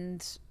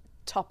friend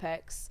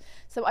topics.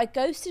 So I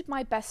ghosted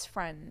my best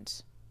friend.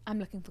 I'm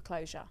looking for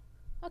closure.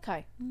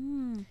 Okay.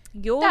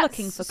 You're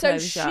looking for closure.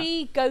 So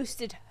she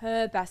ghosted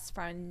her best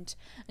friend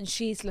and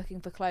she's looking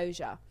for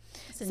closure.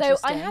 So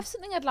I have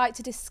something I'd like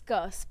to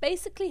discuss.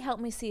 Basically help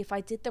me see if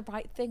I did the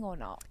right thing or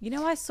not. You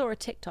know, I saw a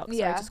TikTok,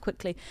 just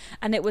quickly,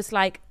 and it was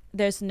like,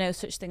 there's no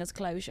such thing as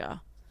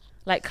closure.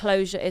 Like,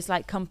 closure is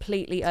like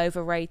completely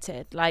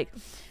overrated. Like,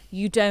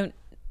 you don't,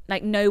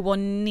 like, no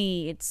one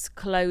needs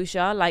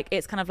closure. Like,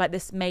 it's kind of like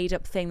this made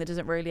up thing that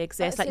doesn't really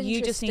exist. That's like,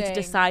 you just need to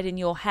decide in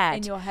your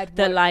head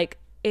that like,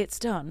 it's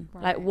done.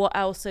 Right. Like, what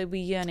else are we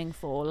yearning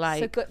for?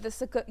 Like,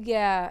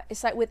 yeah.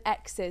 It's like with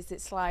exes,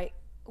 it's like,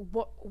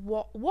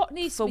 what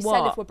needs to be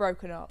said if we're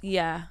broken up?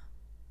 Yeah.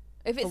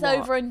 If it's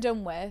over and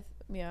done with,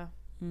 yeah.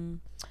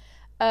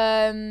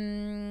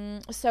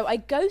 So I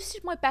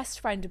ghosted my best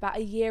friend about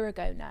a year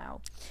ago now.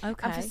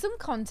 Okay. And for some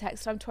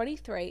context, I'm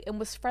 23 and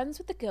was friends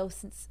with the girl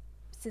since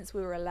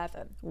we were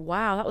 11.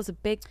 Wow, that was a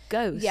big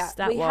ghost. Yeah,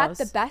 we had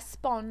the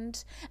best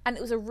bond, and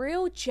it was a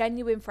real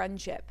genuine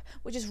friendship,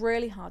 which is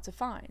really hard to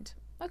find.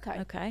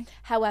 Okay.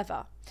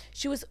 However,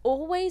 she was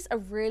always a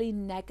really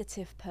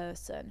negative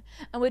person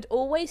and would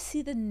always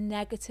see the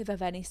negative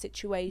of any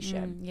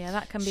situation. Yeah,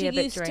 that can be a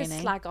bit draining. She used to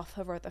slag off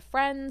her other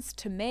friends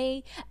to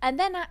me and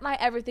then act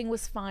like everything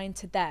was fine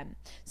to them.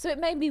 So it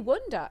made me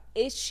wonder,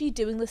 is she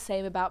doing the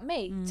same about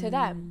me to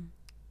them?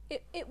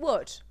 It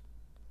would.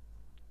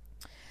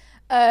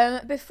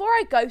 Before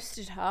I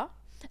ghosted her,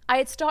 I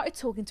had started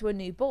talking to a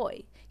new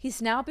boy.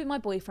 He's now been my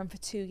boyfriend for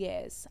 2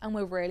 years and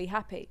we're really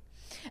happy.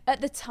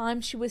 At the time,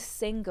 she was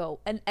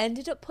single and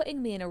ended up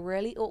putting me in a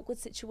really awkward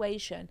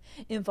situation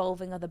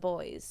involving other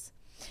boys.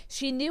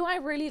 She knew I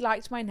really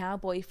liked my now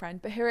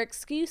boyfriend, but her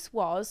excuse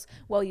was,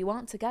 well, you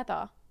aren't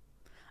together.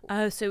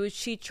 Oh, so would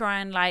she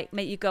try and like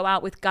make you go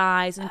out with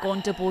guys and go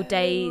on double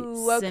dates?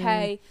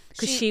 Okay.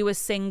 Because she was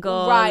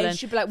single. Right. And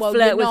she'd be like, well,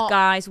 flirt with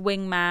guys,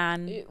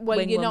 wingman,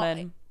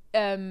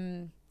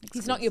 wingwoman.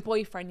 He's not your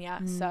boyfriend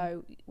yet,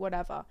 so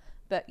whatever.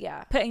 But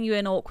yeah, putting you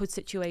in awkward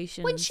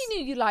situations when she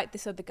knew you liked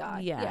this other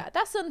guy. Yeah,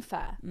 that's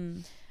unfair.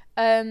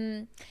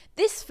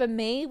 This for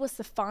me was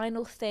the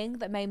final thing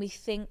that made me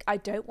think I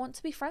don't want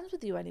to be friends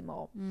with you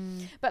anymore.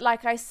 But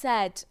like I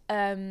said,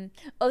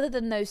 other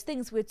than those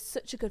things, we had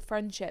such a good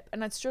friendship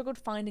and I'd struggled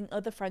finding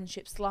other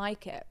friendships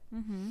like it.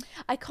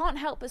 I can't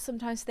help but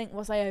sometimes think,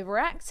 was I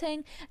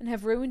overacting and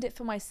have ruined it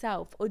for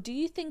myself? Or do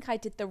you think I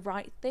did the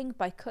right thing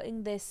by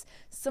cutting this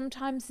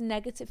sometimes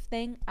negative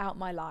thing out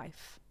my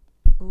life?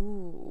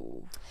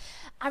 Ooh.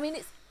 I mean,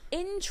 it's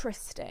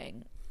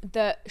interesting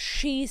that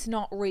she's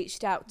not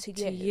reached out to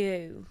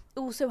you.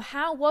 Also,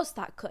 how was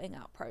that cutting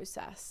out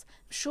process?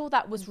 I'm sure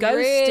that was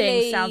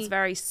ghosting sounds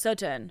very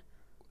sudden.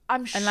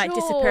 I'm sure, and like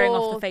disappearing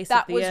off the face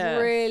of the earth. That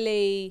was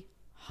really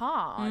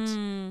hard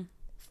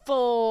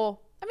for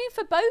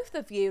both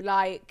of you.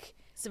 Like,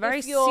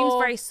 seems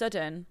very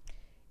sudden.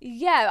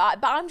 Yeah,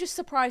 but I'm just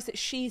surprised that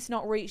she's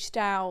not reached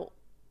out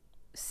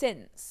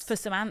since for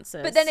some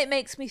answers. But then it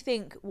makes me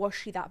think, was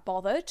she that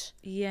bothered?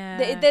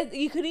 Yeah.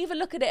 You could even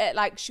look at it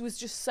like she was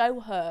just so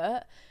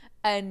hurt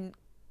and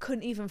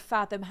couldn't even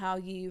fathom how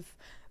you've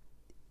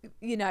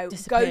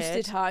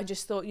ghosted her and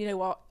just thought, you know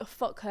what,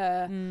 fuck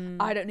her,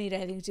 I don't need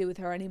anything to do with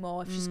her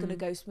anymore if she's gonna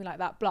ghost me like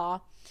that,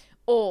 blah.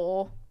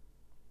 Or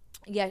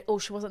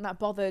she wasn't that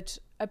bothered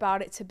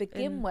about it to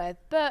begin with.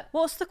 But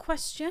what's the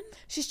question?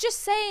 She's just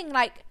saying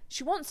like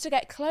she wants to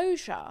get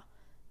closure.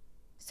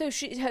 So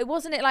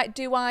wasn't it like,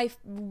 do I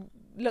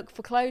look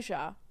for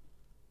closure?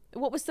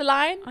 What was the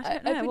line? I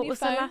don't know. What was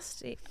the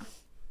last?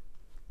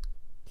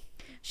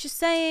 She's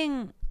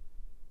saying,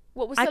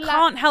 What was I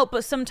can't help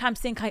but sometimes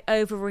think I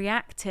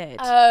overreacted.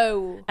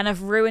 Oh. And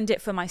I've ruined it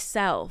for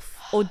myself.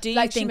 Or do you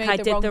Like think I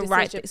did the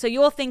right thing? So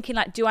you're thinking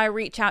like, do I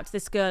reach out to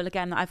this girl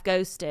again that I've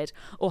ghosted,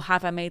 or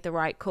have I made the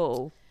right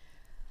call?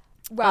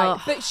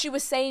 Right, but she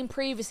was saying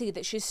previously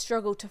that she's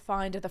struggled to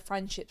find other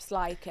friendships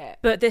like it.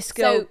 But this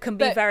girl can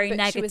be very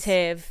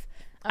negative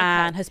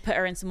and has put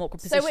her in some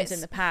awkward positions in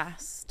the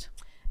past.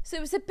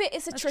 So it's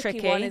a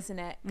tricky one, isn't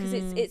it? Because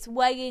it's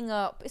weighing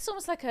up. It's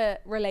almost like a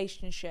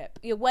relationship.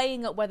 You're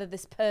weighing up whether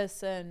this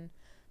person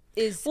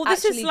is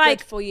actually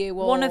good for you.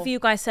 Or... One of you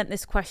guys sent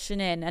this question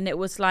in, and it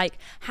was like,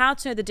 how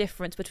to know the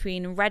difference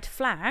between red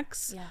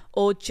flags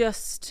or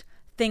just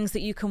things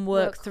that you can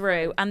work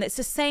through. And it's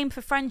the same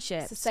for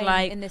friendships. It's the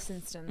same in this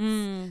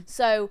instance.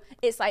 So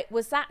it's like,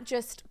 was that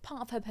just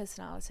part of her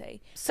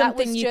personality?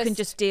 Something you can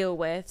just deal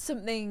with?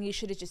 Something you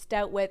should have just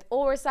dealt with?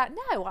 Or is that,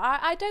 no,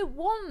 I don't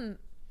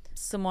want...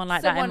 someone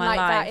like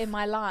that in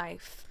my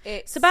life.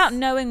 It's about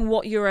knowing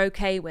what you're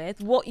okay with,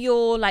 what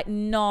your like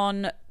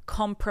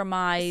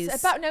non-compromise.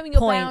 It's about knowing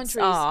your boundaries,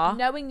 are.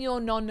 knowing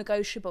your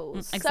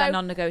non-negotiables. Exactly, so,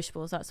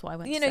 non-negotiables. That's what I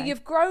went to say. You know,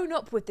 you've grown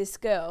up with this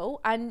girl,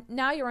 and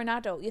now you're an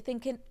adult. You're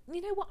thinking,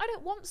 you know what? I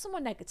don't want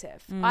someone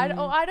negative. I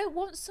don't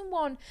want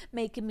someone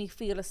making me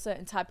feel a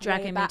certain type of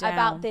way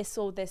about this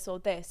or this or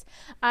this.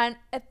 And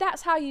if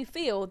that's how you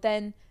feel,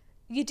 then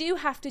you do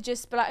have to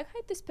just be like,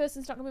 okay, this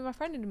person's not going to be my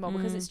friend anymore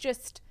because it's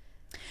just.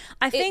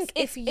 I think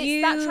it's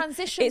that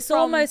transition, it's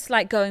almost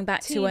like going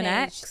back to an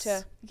ex.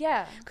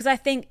 Because I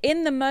think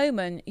in the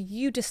moment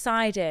you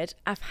decided,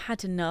 I've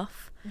had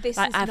enough.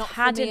 I've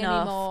had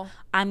enough. Anymore.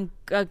 I'm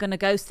gonna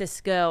ghost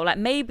this girl. Like,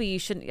 maybe you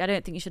shouldn't. I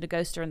don't think you should have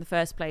ghosted her in the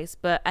first place.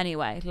 But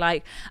anyway,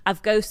 like,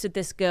 I've ghosted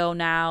this girl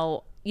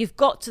now. You've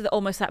got to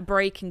almost that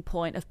breaking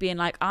point of being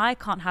like, I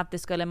can't have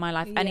this girl in my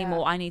life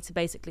anymore. I need to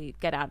basically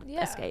get out,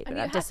 escape,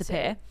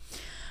 disappear.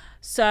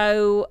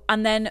 So,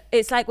 and then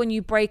it's like when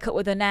you break up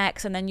with an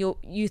ex and then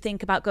you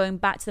think about going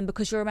back to them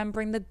because you're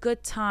remembering the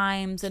good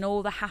times and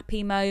all the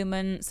happy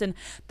moments, and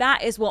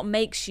that is what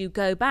makes you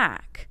go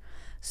back.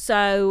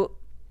 So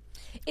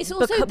it's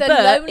also the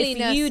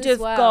loneliness. If you'd have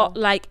got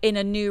like in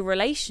a new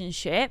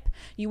relationship,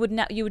 you would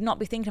not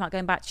be thinking about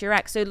going back to your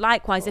ex. So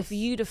likewise, if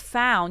you'd have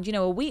found, you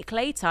know, a week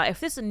later, if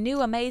this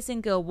new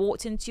amazing girl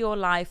walked into your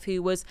life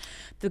who was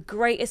the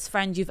greatest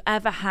friend you've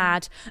ever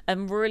had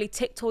and really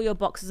ticked all your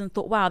boxes and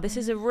thought, wow, this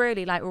is a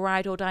really like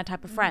ride or die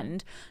type of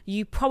friend,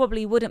 you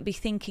probably wouldn't be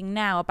thinking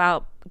now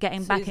about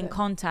getting back in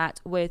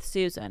contact with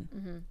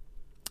Susan.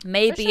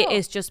 Maybe it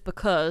is just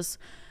because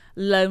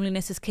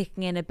loneliness is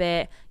kicking in a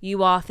bit.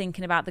 You are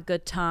thinking about the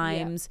good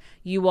times.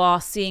 You are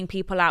seeing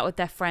people out with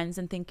their friends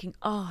and thinking,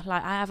 oh,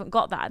 like I haven't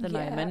got that at the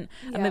moment.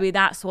 And maybe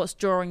that's what's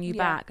drawing you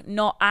back,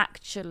 not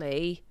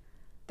actually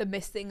the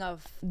missing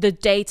of the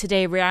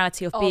day-to-day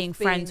reality of being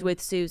friends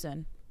with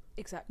Susan.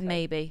 Exactly.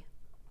 Maybe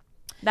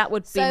that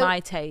would be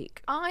my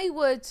take. I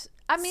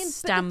mean,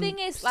 but the thing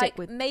is, like,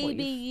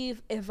 maybe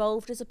you've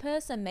evolved as a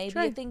person. Maybe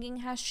you're thinking,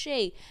 has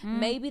she?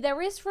 Maybe there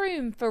is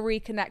room for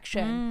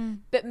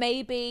reconnection. But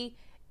maybe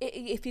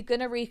if you're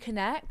going to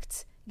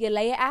reconnect, you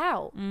lay it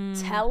out.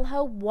 Tell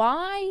her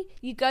why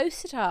you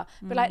ghosted her.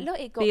 But like, look,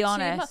 it got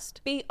too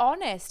much. Be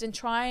honest and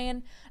try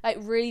and like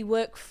really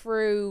work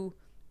through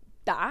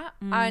that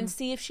and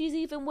see if she's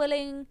even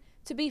willing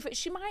to be.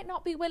 She might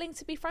not be willing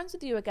to be friends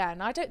with you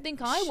again. I don't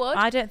think I would.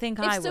 I don't think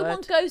I would. If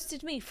someone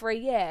ghosted me for a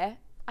year,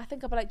 I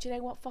think I'd be like, do you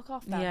know what? Fuck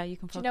off then. Yeah, you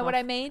can fuck off. Do you know what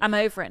I mean? I'm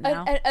over it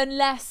now.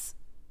 Unless,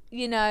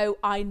 you know,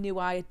 I knew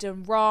I had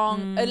done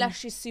wrong. Unless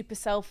she's super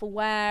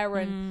self-aware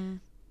and...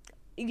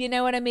 You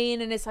know what I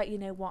mean? And it's like, you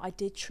know what? I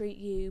did treat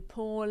you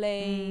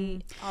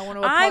poorly. I want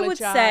to apologize. I would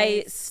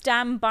say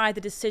stand by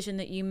the decision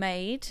that you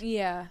made.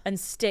 Yeah. And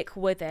stick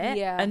with it.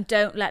 Yeah. And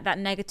don't let that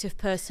negative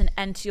person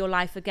enter your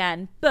life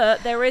again.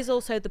 But there is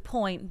also the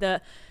point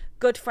that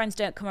good friends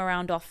don't come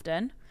around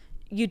often.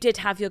 You did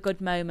have your good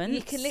moments.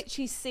 You can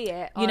literally see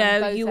it. You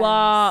know,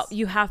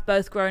 you have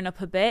both grown up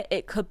a bit.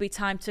 It could be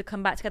time to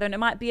come back together, and it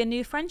might be a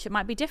new friendship. It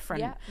might be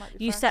different. Yeah, might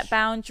be you fresh. set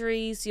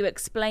boundaries. You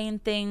explain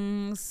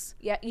things.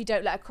 Yeah, you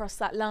don't let her cross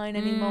that line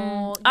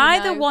anymore.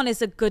 Either one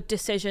is a good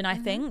decision, I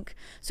think.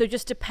 So it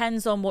just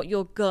depends on what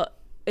your gut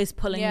is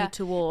pulling you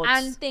towards.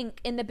 And think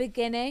in the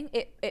beginning,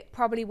 it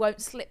probably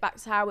won't slip back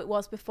to how it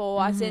was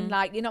before. As in,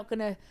 like, you're not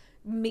gonna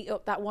meet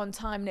up that one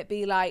time and it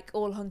be like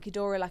all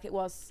hunky-dory like it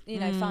was, you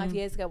know, 5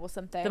 years ago or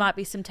something. There might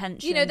be some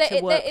tension, you know,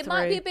 it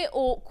might be a bit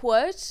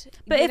awkward,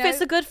 but if it's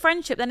a good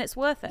friendship, then it's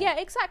worth it. Yeah,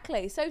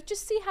 exactly. So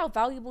just see how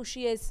valuable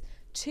she is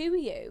to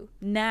you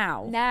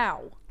now.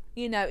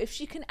 You know, if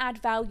she can add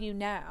value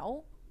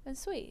now, then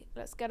sweet,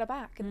 let's get her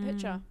back in the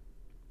picture.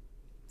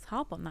 It's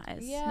hard one, that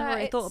is. Yeah, never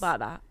really thought about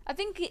that. I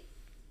think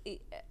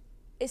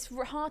it's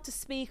hard to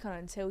speak on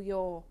until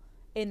you're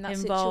in that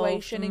involved.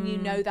 Situation and you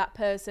know that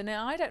person,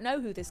 and I don't know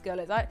who this girl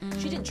is.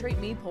 She didn't treat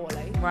me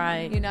poorly,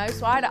 right? You know,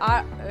 so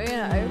I you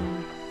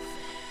know.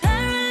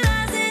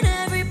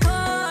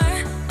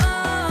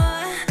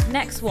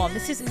 Next one.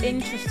 This is an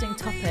interesting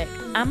topic.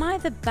 Am I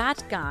the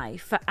bad guy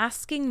for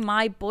asking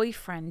my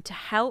boyfriend to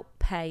help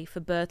pay for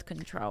birth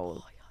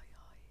control?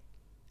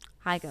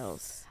 Hi,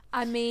 girls.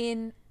 I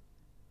mean,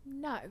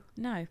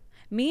 No.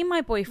 Me and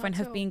my boyfriend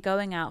have been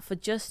going out for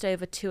just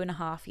over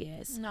 2.5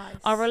 years. Nice.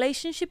 Our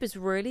relationship is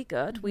really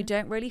good. We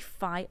don't really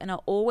fight and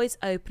are always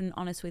open and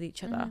honest with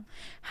each other.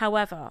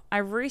 However, I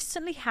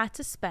recently had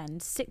to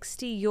spend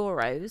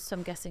 €60, so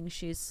I'm guessing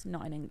she's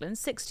not in England,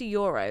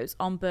 €60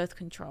 on birth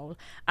control,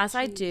 as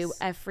I do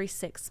every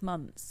 6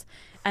 months.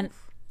 And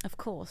of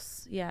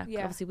course,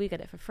 obviously we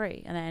get it for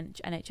free, and then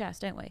NHS,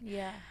 don't we?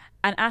 Yeah.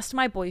 And asked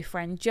my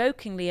boyfriend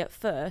jokingly at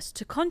first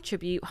to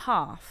contribute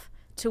half,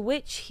 to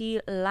which he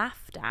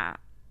laughed at.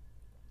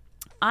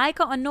 I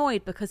got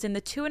annoyed because in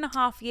the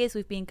 2.5 years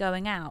we've been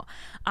going out,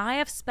 I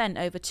have spent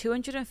over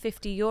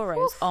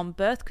 €250 on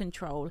birth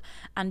control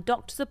and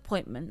doctor's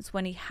appointments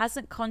when he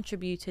hasn't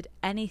contributed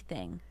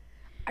anything.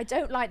 I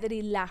don't like that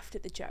he laughed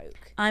at the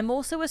joke. I'm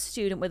also a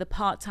student with a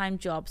part-time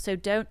job, so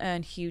don't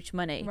earn huge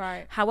money.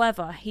 Right.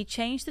 However, he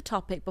changed the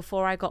topic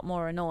before I got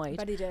more annoyed.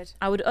 But he did.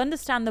 I would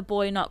understand the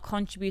boy not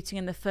contributing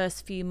in the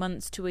first few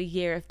months to a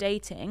year of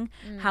dating.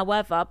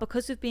 However,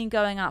 because we've been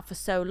going out for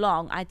so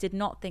long, I did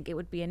not think it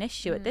would be an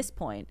issue at this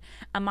point.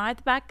 Am I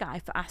the bad guy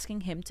for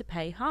asking him to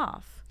pay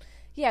half?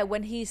 Yeah,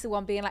 when he's the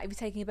one being like, "Are you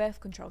taking your birth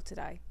control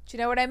today?" Do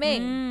you know what I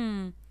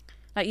mean?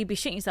 Like, you'd be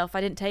shitting yourself if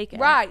I didn't take it.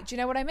 Right. Do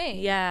you know what I mean?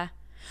 Yeah.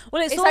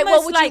 Well, it's like, almost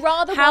well, would you like,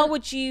 rather how want-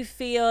 would you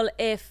feel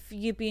if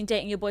you've been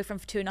dating your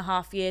boyfriend for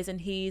 2.5 years and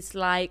he's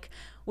like,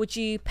 would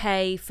you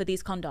pay for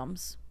these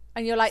condoms?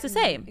 And you're like, It's the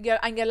same. You're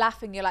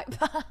laughing. You're like,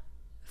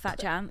 Fat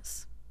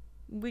chance.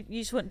 You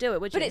just wouldn't do it,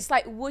 would you? but it's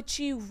like, would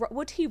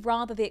he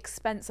rather the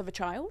expense of a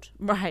child?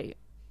 Right.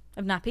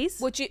 Of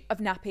nappies? Would you of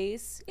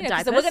nappies? You And know,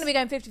 because we're diapers?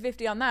 going to be going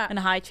 50-50 on that. And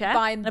a high chair?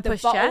 Buying And a the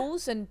push chair?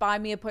 bottles and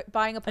buying a push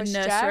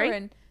nursery? chair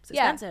and It's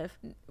expensive.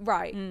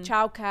 Right.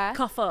 Childcare.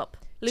 Cough up.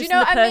 Do you Loosen know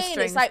the what I purse mean?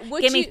 strings. It's like,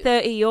 would Give me you-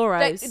 €30.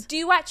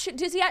 Like,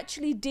 does he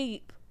actually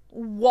deep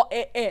what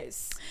it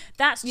is?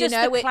 That's you just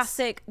know, the it's-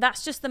 classic.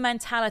 That's just the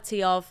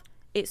mentality of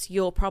it's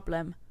your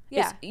problem.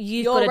 Yeah.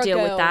 You've You're got to a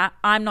girl with girl. that.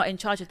 I'm not in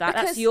charge of that.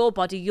 That's Because- your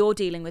body. You're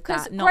dealing with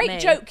that, not Great me.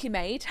 joke you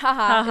made.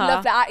 Haha. Ha-ha.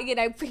 Love that. You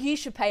know, he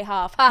should pay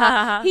half.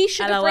 Haha. He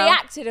should have LOL.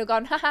 reacted and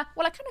gone, haha.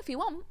 Well, I can if you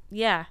want.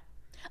 Yeah.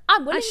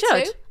 I'm willing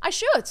should. to. I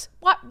should.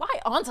 Why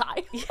aren't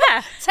I?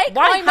 Yeah. Take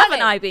Why my haven't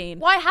money. I been?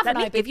 Why haven't Let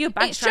me I been? give you a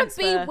bank It should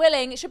transfer. be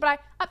willing. It should be like,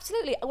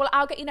 absolutely. Well,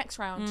 I'll get you next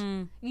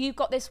round. You've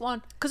got this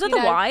one. Because You know?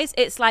 otherwise,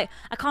 it's like,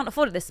 I can't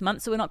afford it this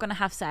month, so we're not going to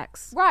have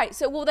sex. Right.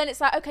 So, well, then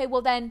it's like, okay,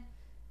 well, then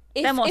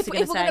if what's he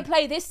we're gonna going to say?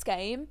 play this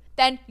game,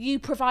 then you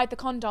provide the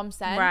condoms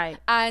then. Right.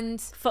 And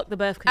Fuck the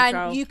birth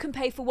control. and you can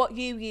pay for what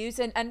you use.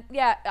 And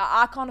yeah,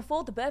 I can't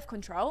afford the birth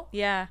control.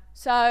 Yeah.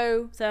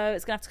 So, So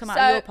it's going to have to come out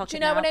So, of your pocket do you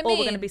know now, what I or we're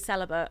going to mean? be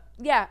celibate.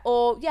 yeah.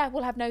 Or, yeah,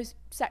 we'll have no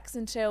sex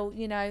until,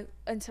 you know,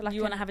 until I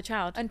You want to have a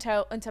child?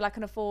 Until I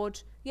can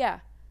afford,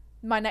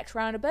 my next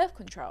round of birth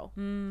control.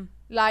 Hmm.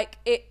 Like,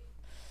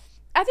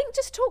 I think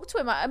just talk to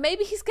him.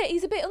 Maybe he's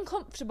a bit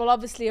uncomfortable,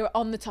 obviously,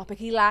 on the topic.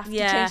 He laughed.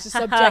 Yeah. He changed the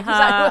subject. He's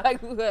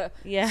like, "Ugh."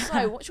 Yeah.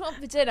 So, what do you want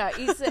for dinner?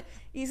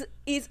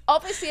 He's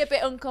obviously a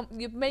bit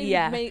uncomfortable.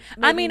 Yeah.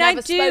 I mean, I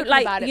do,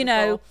 like, you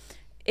know,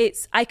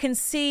 I can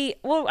see,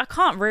 well, I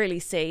can't really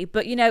see,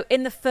 but, you know,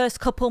 in the first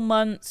couple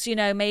months, you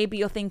know, maybe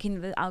you're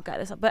thinking that I'll get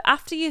this up. But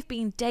after you've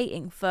been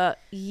dating for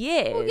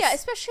years, Well, yeah,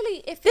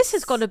 especially if this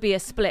has got to be a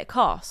split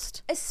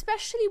cost.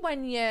 Especially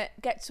when you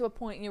get to a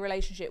point in your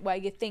relationship where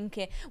you're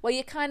thinking, where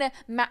you kind of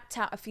mapped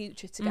out a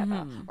future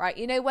together, right?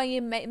 You know, where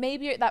you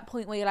maybe you're at that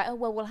point where you're like, oh,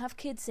 well, we'll have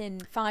kids in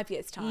 5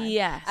 years' time.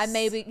 Yes. And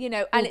maybe, you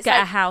know, and We'll it's get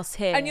like, a house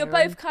here. and you're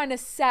both kind of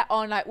set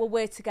on like, well,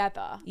 we're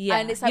together. Yeah.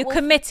 And it's like, you're well,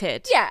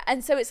 committed. Yeah.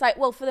 And so it's like,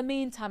 well, for the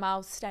meantime,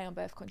 I'll stay on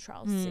birth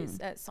control,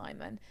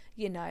 Simon,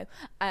 you know,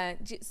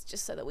 just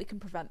so that we can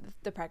prevent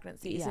the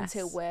pregnancies Yes.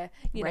 until we're,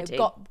 you Ready.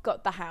 know,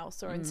 got the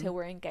house or until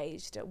we're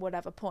engaged at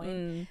whatever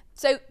point.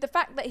 So the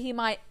fact that he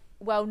might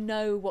well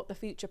know what the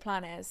future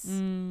plan is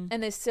and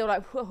there's still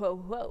like,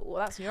 whoa, well,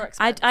 that's your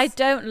expense. I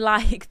don't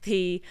like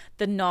the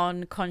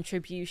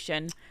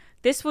non-contribution.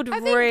 This would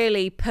think-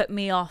 really put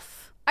me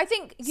off. I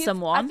think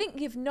someone. I think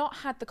you've not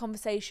had the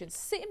conversation.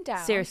 Sit him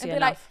down Seriously and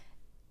be enough.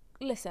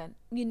 like, listen,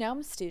 you know, I'm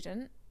a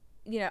student.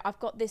 You know, I've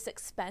got this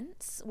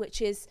expense,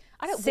 which is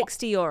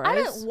 €60. I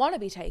don't want to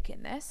be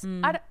taking this.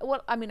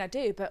 I mean, I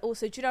do, but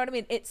also, do you know what I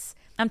mean?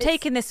 I'm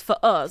taking this for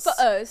us. For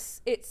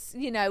us, it's,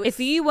 you know, If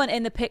you weren't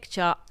in the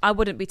picture, I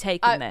wouldn't be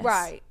taking this.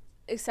 right,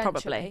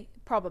 essentially,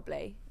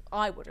 probably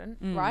I wouldn't,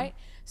 right?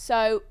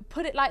 So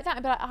put it like that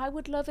and be like, I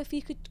would love if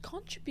you could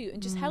contribute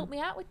and just help me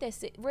out with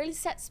this. It really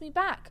sets me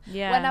back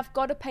when I've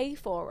got to pay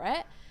for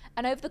it.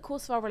 And over the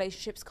course of our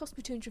relationships, it cost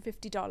me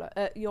 €250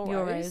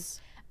 euros.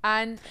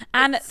 And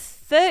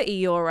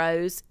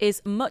 €30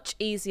 is much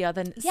easier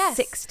than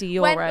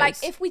 €60. When,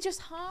 like, if we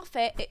just half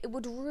it, it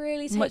would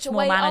really take Much the more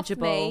weight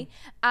manageable. off me,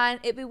 and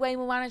it'd be way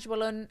more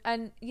manageable,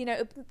 and you know,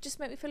 it would just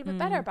make me feel a bit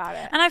better about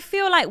it. And I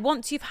feel like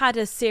once you've had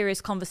a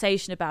serious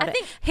conversation about it,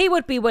 think- he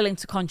would be willing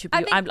to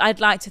contribute. think I'd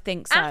like to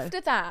think so.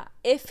 After that,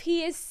 if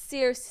he is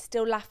seriously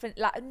still laughing,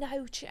 like,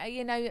 no,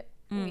 you know,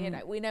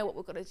 we know what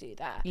we're gonna do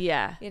there.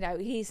 Yeah. You know,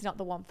 he's not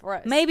the one for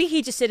us. Maybe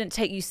he just didn't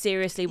take you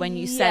seriously when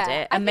you said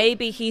Yeah, it. I And think-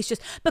 maybe he's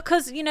just,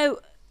 because, you know,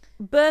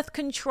 birth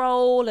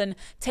control and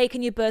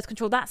taking your birth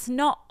control, that's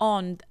not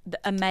on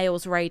a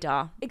male's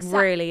radar.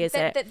 Really, is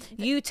it?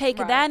 You take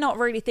it, they're not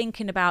really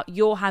thinking about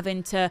you're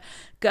having to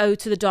go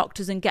to the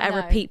doctors and get a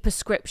repeat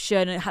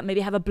prescription and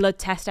maybe have a blood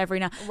test every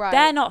now.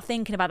 They're not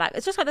thinking about that.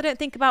 It's just like they don't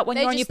think about when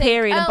you're on your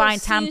period and buying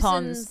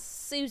tampons.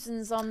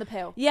 Susan's on the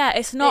pill. Yeah,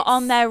 it's not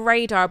on their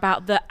radar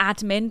about the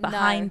admin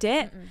behind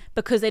it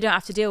because they don't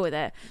have to deal with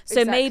it.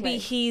 So maybe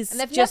he's and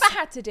they've never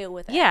had to deal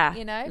with it. Yeah,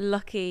 you know,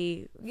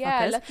 lucky.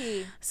 Yeah, fuckers.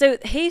 lucky. So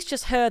he's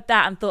just heard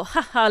that and thought,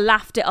 haha,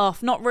 laughed it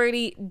off. Not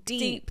really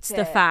deeped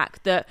the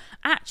fact that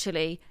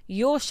actually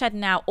you're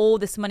shedding out all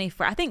this money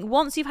for it. I think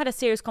once you've had a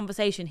serious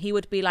conversation, he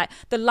would be like,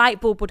 the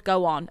light bulb would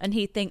go on, and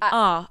he'd think,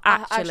 actually,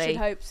 I should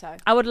hope so.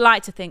 I would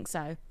like to think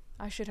so.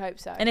 I should hope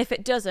so. And if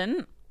it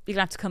doesn't, you're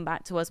gonna have to come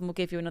back to us and we'll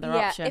give you another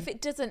option. If it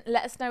doesn't,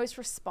 let us know his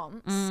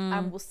response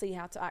and we'll see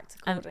how to act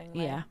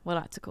accordingly. We'll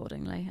act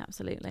accordingly,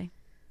 absolutely.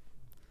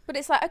 But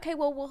it's like, okay,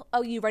 well,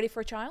 are you ready for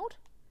a child?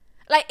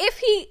 Like, if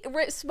he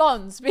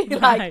responds being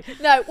like,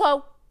 no,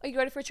 well, are you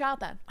ready for a child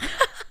then?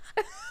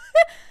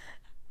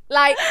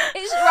 Like,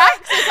 it's right.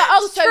 It's like,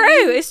 oh, so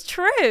it's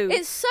true.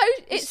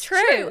 It's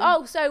true.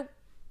 Oh, so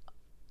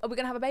are we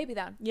gonna have a baby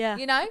then? Yeah.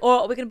 You know? Or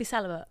are we gonna be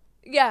celibate?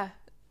 Yeah.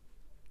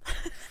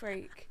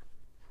 Freak.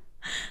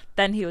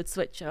 Then he would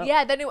switch up.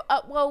 Yeah, then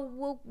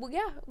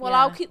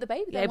I'll keep the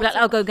baby then. Yeah, but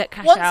I'll go get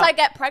cash once out. I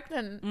get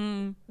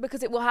pregnant,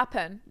 because it will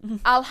happen,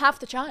 I'll have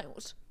the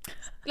child.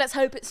 Let's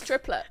hope it's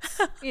triplets,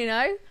 you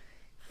know?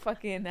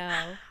 Fucking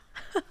hell.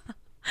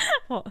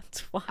 What a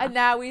twat. And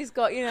now he's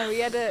got, you know, he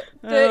had a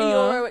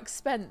 €30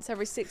 expense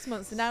every 6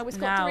 months, and now he's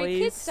got 3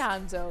 kids to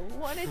handle.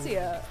 What an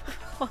idiot.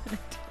 What an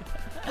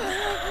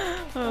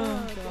idiot.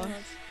 Oh, God.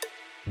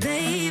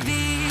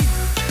 Baby.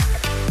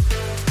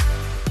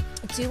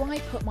 Do I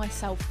put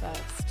myself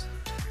first?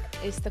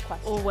 Is the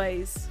question.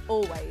 Always.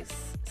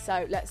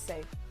 So let's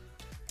see.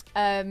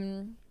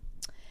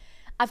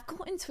 I've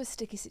got into a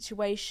sticky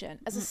situation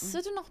as a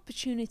sudden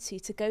opportunity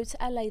to go to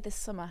LA this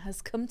summer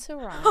has come to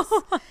rise,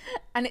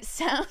 and it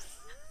sounds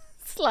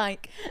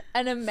like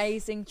an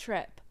amazing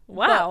trip.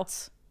 Wow.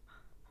 But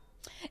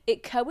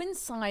it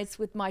coincides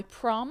with my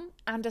prom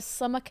and a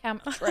summer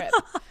camp trip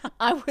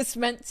I was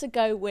meant to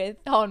go with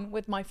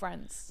my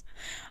friends.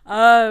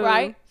 Oh.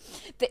 Right?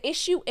 The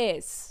issue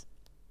is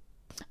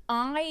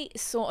I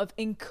sort of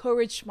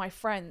encouraged my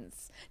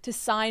friends to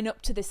sign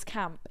up to this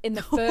camp in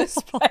the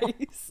first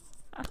place.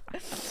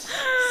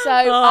 So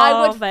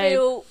I would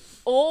feel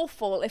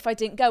awful if I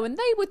didn't go, and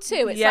they would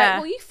too. It's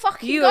like, well,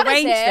 you got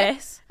arranged us here,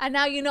 this, and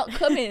now you're not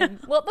coming.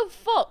 What the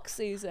fuck,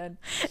 Susan?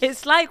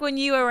 It's like when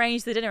you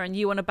arrange the dinner and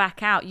you want to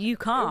back out, you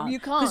can't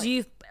because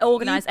you've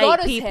organised You've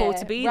 8 people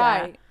to be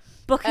right. there.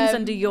 Bookings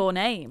under your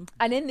name.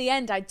 And in the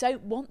end, I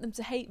don't want them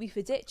to hate me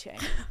for ditching.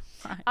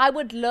 Right. I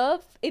would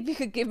love if you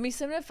could give me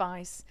some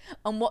advice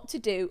on what to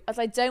do, as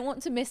I don't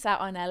want to miss out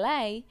on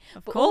LA,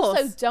 but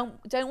also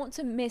don't want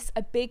to miss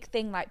a big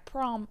thing like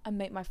prom and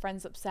make my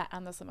friends upset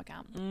and the summer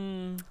camp.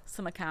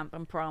 Summer camp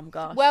and prom,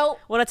 gosh. Well,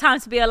 what a time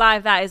to be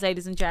alive that is,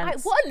 ladies and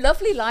gents. What a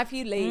lovely life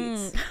you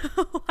lead.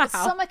 Wow.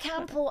 Summer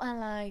camp or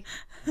LA?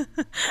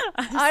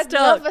 I'd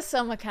love a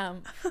summer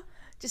camp.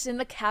 Just in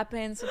the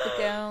cabins with the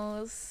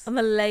girls. On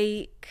the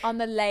lake.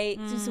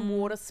 Do some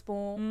water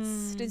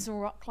sports. Do some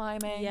rock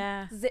climbing.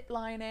 Yeah. Zip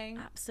lining.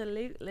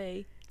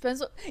 Absolutely.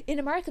 In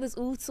America, there's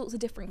all sorts of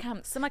different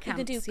camps. Summer camps,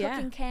 you can do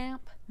cooking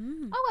camp.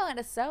 Oh, I went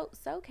to soul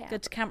camp. Go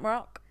to Camp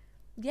Rock.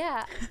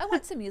 Yeah. I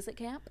went to music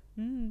camp.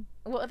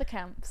 What other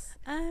camps?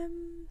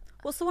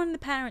 What's the one in the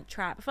Parent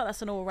Trap? I thought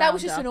that's an all-rounder. That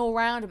was just an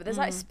all-rounder, but there's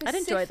like specifics. I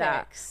didn't enjoy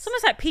that. It's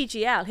almost like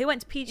PGL. Who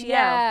went to PGL?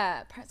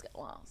 Yeah. Parents Get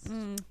Lost.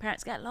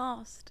 Parents Get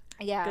Lost.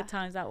 Yeah. Good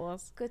times that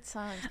was. Good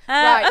times.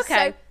 Right,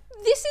 okay.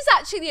 So this is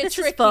actually a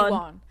tricky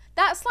one.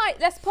 That's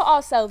like, let's put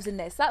ourselves in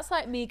this. That's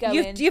like me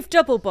going... You've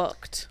double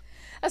booked.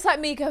 That's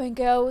like me going,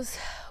 girls,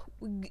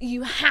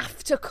 you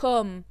have to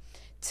come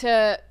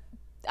to,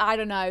 I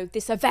don't know,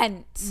 this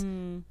event.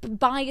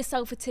 Buy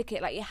yourself a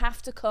ticket. Like, you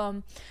have to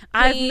come. Please.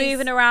 I'm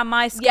moving around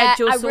my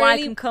schedule so I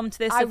can come to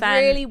this event. I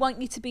really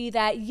want you to be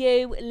there.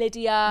 You,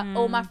 Lydia,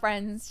 all my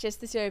friends,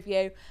 just the 2 of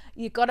you.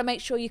 You've got to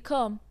make sure you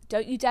come.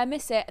 Don't you dare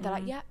miss it. And they're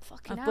like, yeah,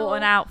 fucking hell. I bought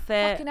an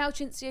outfit. Fucking hell,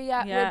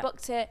 Chintzia, we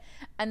booked it.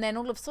 And then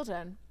all of a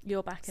sudden,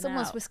 you're backing out.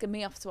 Someone's whisking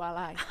me off to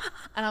LA.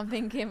 And I'm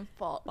thinking,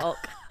 fuck.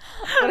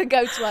 I've got to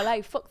go to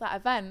LA. Fuck that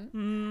event.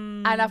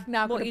 And I've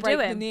now got to break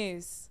the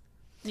news.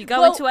 You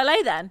going to LA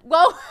then?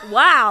 Well,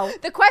 wow.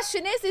 The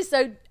question is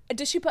so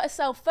does she put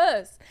herself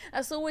first?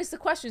 That's always the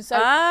question.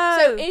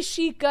 So is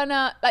she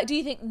gonna, like, do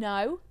you think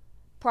no?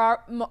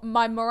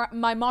 My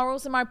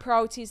morals and my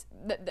priorities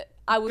that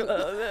I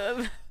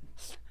would...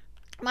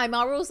 My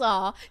morals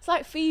are, it's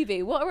like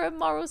Phoebe. What are her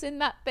morals in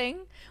that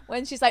thing?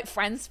 When she's like,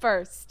 friends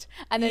first.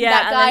 And then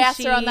that guy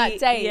asked her on that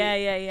date.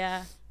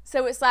 Yeah.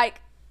 So it's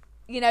like,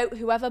 you know,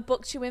 whoever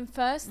booked you in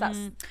first, that's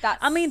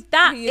I mean,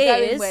 that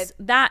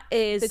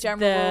is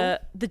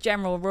the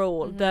general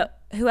rule that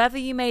whoever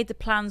you made the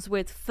plans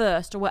with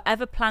first, or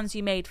whatever plans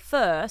you made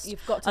first,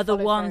 you've got to are the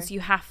ones through. you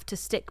have to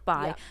stick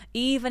by,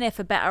 even if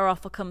a better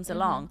offer comes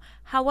along.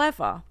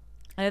 However,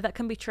 I know that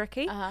can be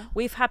tricky.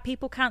 We've had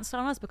people cancel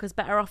on us because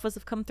better offers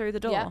have come through the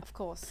door. Yeah, of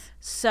course.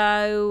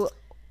 So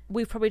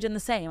we've probably done the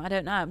same. I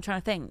don't know. I'm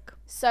trying to think.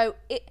 So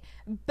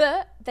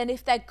but then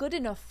if they're good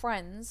enough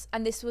friends,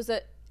 and this was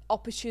an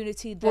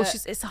opportunity that... Well,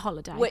 it's a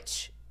holiday.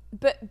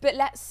 But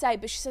let's say,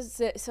 she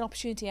says it's an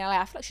opportunity in LA.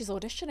 I feel like she's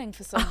auditioning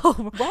for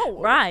some role.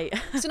 Right.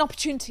 It's an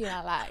opportunity in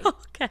LA.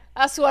 Okay.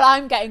 That's what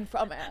I'm getting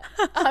from it.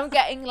 I'm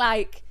getting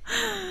like,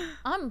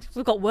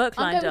 we've got work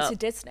lined up. I'm going to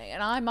Disney,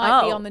 and I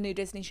might be on the new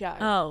Disney show.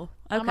 Oh,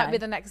 okay. I might be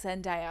the next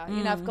Zendaya.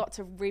 You know, I've got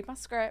to read my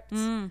script.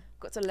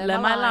 Got to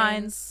learn my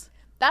lines.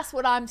 That's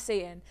what I'm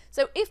seeing.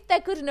 So if they're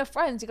good enough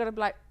friends, you've got to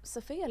be like,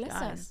 Sophia, listen.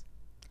 Guys,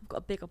 I've got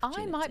a big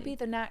opportunity. I might be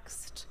the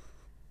next...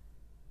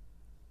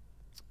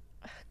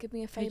 Give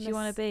me a famous... Who do you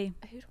want to be?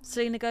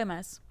 Selena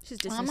Gomez. She's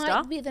a Disney star.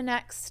 I might be the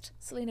next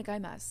Selena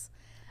Gomez.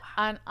 Wow.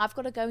 And I've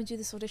got to go and do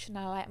this audition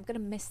in LA. I'm going to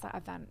miss that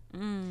event.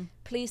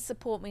 Please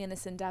support me in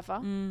this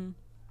endeavour.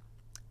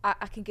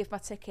 I can give my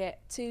ticket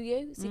to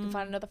you, so you can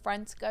find another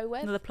friend to go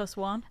with. Another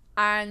 +1.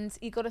 And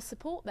you got to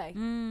support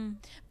me.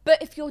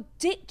 But if you're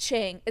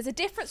ditching, there's a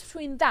difference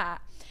between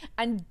that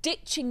and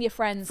ditching your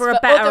friends for a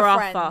better other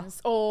offer.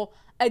 Friends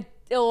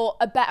or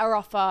a better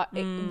offer,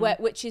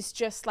 which is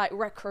just like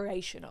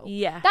recreational.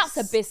 Yes. That's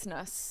a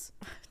business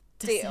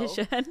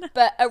decision. Deal.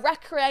 But a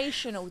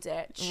recreational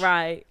ditch.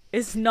 Right.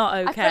 It's not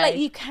okay. I feel like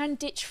you can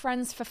ditch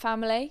friends for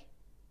family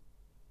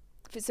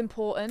if it's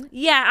important.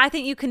 Yeah, I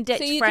think you can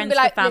ditch friends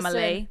for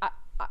family.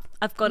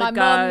 I've got to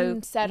go. My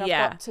mum said I've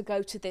got to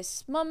go to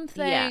this mum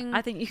thing. Yeah,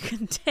 I think you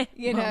can ditch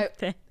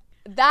thing.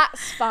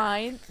 That's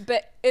fine,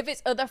 but if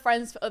it's other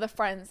friends for other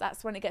friends,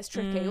 that's when it gets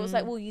tricky. It was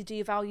like, well, do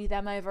you value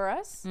them over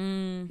us?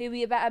 Who are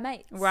your better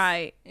mates?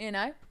 Right. You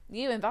know,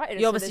 you invited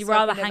us. You obviously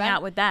rather hang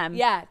out with them.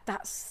 Yeah,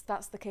 that's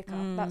the kicker.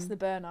 That's the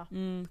burner.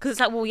 Because it's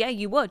like, well, yeah,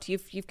 you would.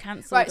 You've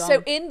cancelled. Right.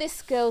 So in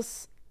this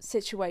girls'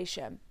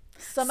 situation,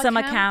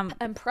 summer camp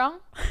and prom,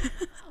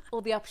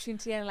 or the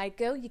opportunity in LA,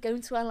 girl, you're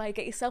going to LA,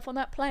 get yourself on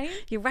that plane.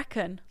 You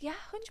reckon? Yeah,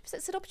 100%.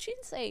 It's an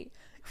opportunity.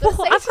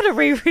 What? I've got to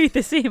reread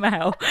this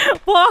email.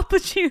 What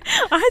opportunity?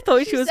 I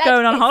thought she was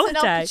going on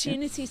holiday. It's an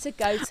opportunity to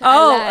go to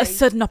LA. A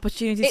sudden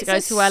opportunity to go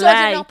to LA. It's a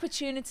sudden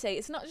opportunity.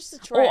 It's not just a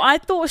trip. Oh, I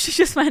thought she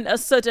just meant a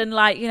sudden,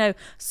 like, you know,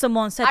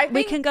 someone said,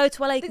 we can go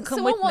to LA, you can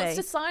come with me. Someone wants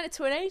to sign it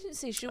to an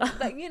agency. She's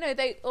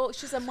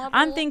a model.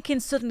 I'm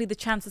thinking suddenly the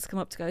chances come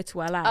up to go to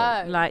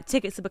LA. Like,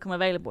 tickets have become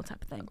available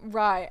type of thing.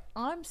 Right.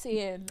 I'm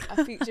seeing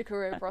a future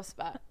career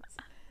prospect.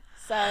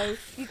 So,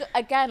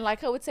 again,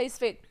 like I would say,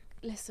 Sophia,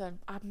 listen,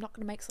 I'm not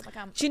going to make summer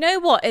camp. Do you know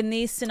what? In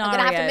these scenarios,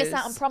 I'm going to have to miss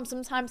out on prom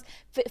sometimes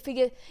for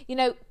your,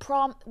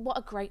 prom. What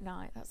a great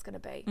night that's going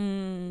to be.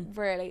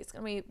 Really, it's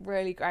going to be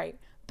really great.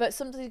 But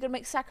sometimes you're going to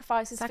make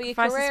sacrifices for your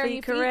career and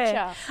your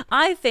future.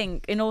 I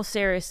think, in all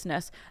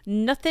seriousness,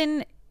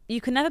 you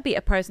can never beat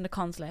a pros and a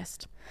cons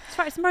list. That's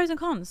right, some pros and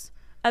cons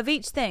of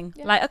each thing.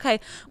 Yeah. Like, okay,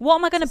 what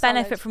am I going to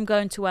benefit from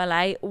going to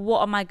LA?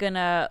 What am I going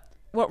to...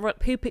 who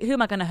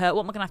am I going to hurt?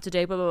 What am I going to have to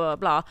do? Blah, blah, blah,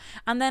 blah.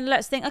 And then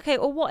let's think, okay,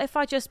 well, what if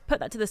I just put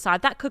that to the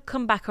side? That could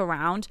come back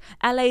around.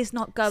 LA's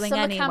not going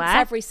anywhere. Summer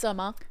camps every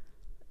summer.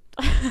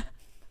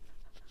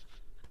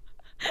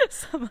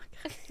 Summer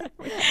camps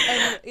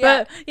every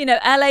But,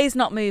 LA's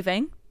not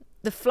moving.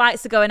 The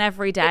flights are going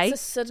every day.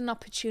 It's a sudden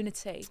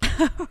opportunity.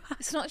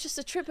 It's not just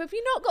a trip. Have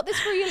you not got this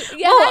for your head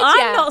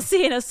I'm not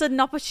seeing a sudden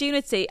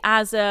opportunity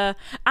as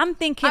I'm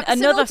thinking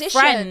another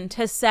friend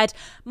has said,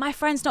 my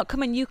friend's not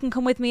coming, you can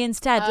come with me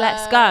instead,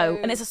 let's go.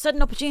 And it's a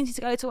sudden opportunity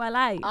to go to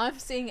LA. I'm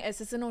seeing it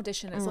as an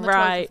audition. It's on the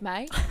 12th of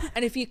May.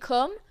 And if you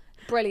come,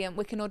 brilliant,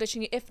 we can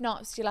audition you. If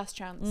not, it's your last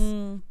chance.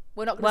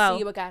 We're not going to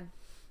see you again.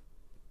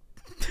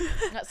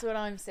 That's what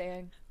I'm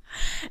seeing.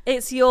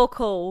 It's your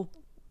call.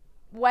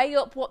 Weigh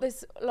up what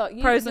this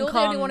you're the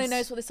only one who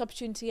knows what this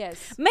opportunity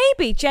is.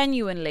 Maybe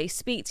genuinely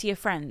speak to your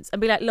friends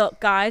and be like, look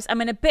guys, I'm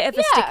in a bit of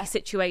a sticky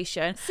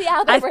situation. See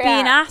how they I've react.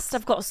 been asked,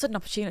 I've got a sudden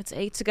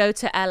opportunity to go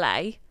to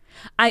LA.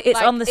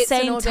 It's on the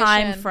same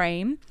time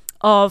frame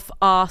of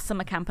our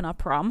summer camp and our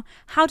prom.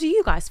 How do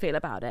you guys feel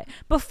about it?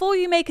 Before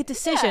you make a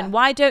decision,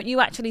 why don't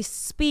you actually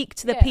speak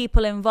to the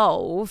people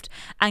involved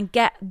and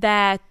get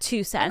their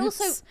 2 cents? And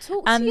also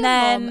talk to your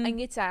mum and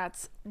your dad.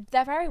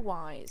 They're very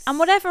wise. And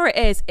whatever it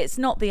is, it's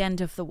not the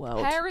end of the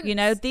world.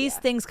 Parents, these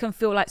things can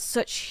feel like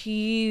such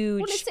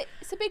huge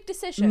it's a big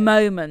decision.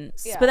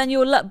 Moments. But then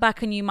you'll look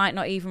back and you might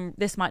not even,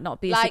 this might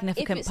not be a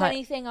significant part. If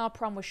it's anything, our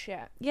prom was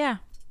shit. Yeah.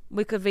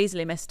 We could have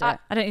easily missed it.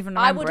 I don't even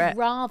remember it. I would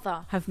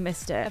rather have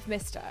missed it.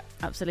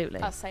 Absolutely.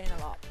 That's saying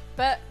a lot.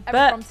 But every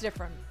prom's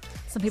different.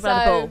 Some people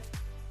have a ball.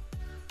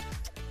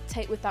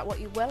 Take with that what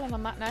you will. And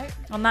on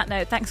that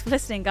note, thanks for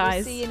listening,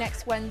 guys. We'll see you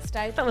next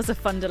Wednesday. That was a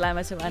fun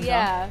dilemma to end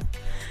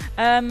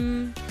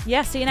on.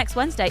 See you next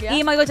Wednesday. Yeah.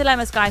 Email your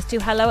dilemmas, guys, to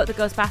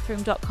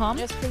hello@thegirlsbathroom.com.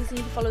 Just please need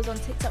to follow us on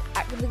TikTok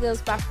at The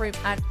Girls Bathroom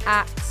and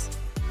at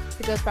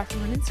The Girls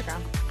Bathroom on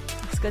Instagram.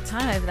 It's a good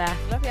time over there.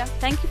 Love ya.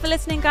 Thank you for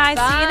listening, guys.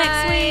 Bye. See you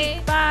next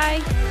week.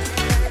 Bye.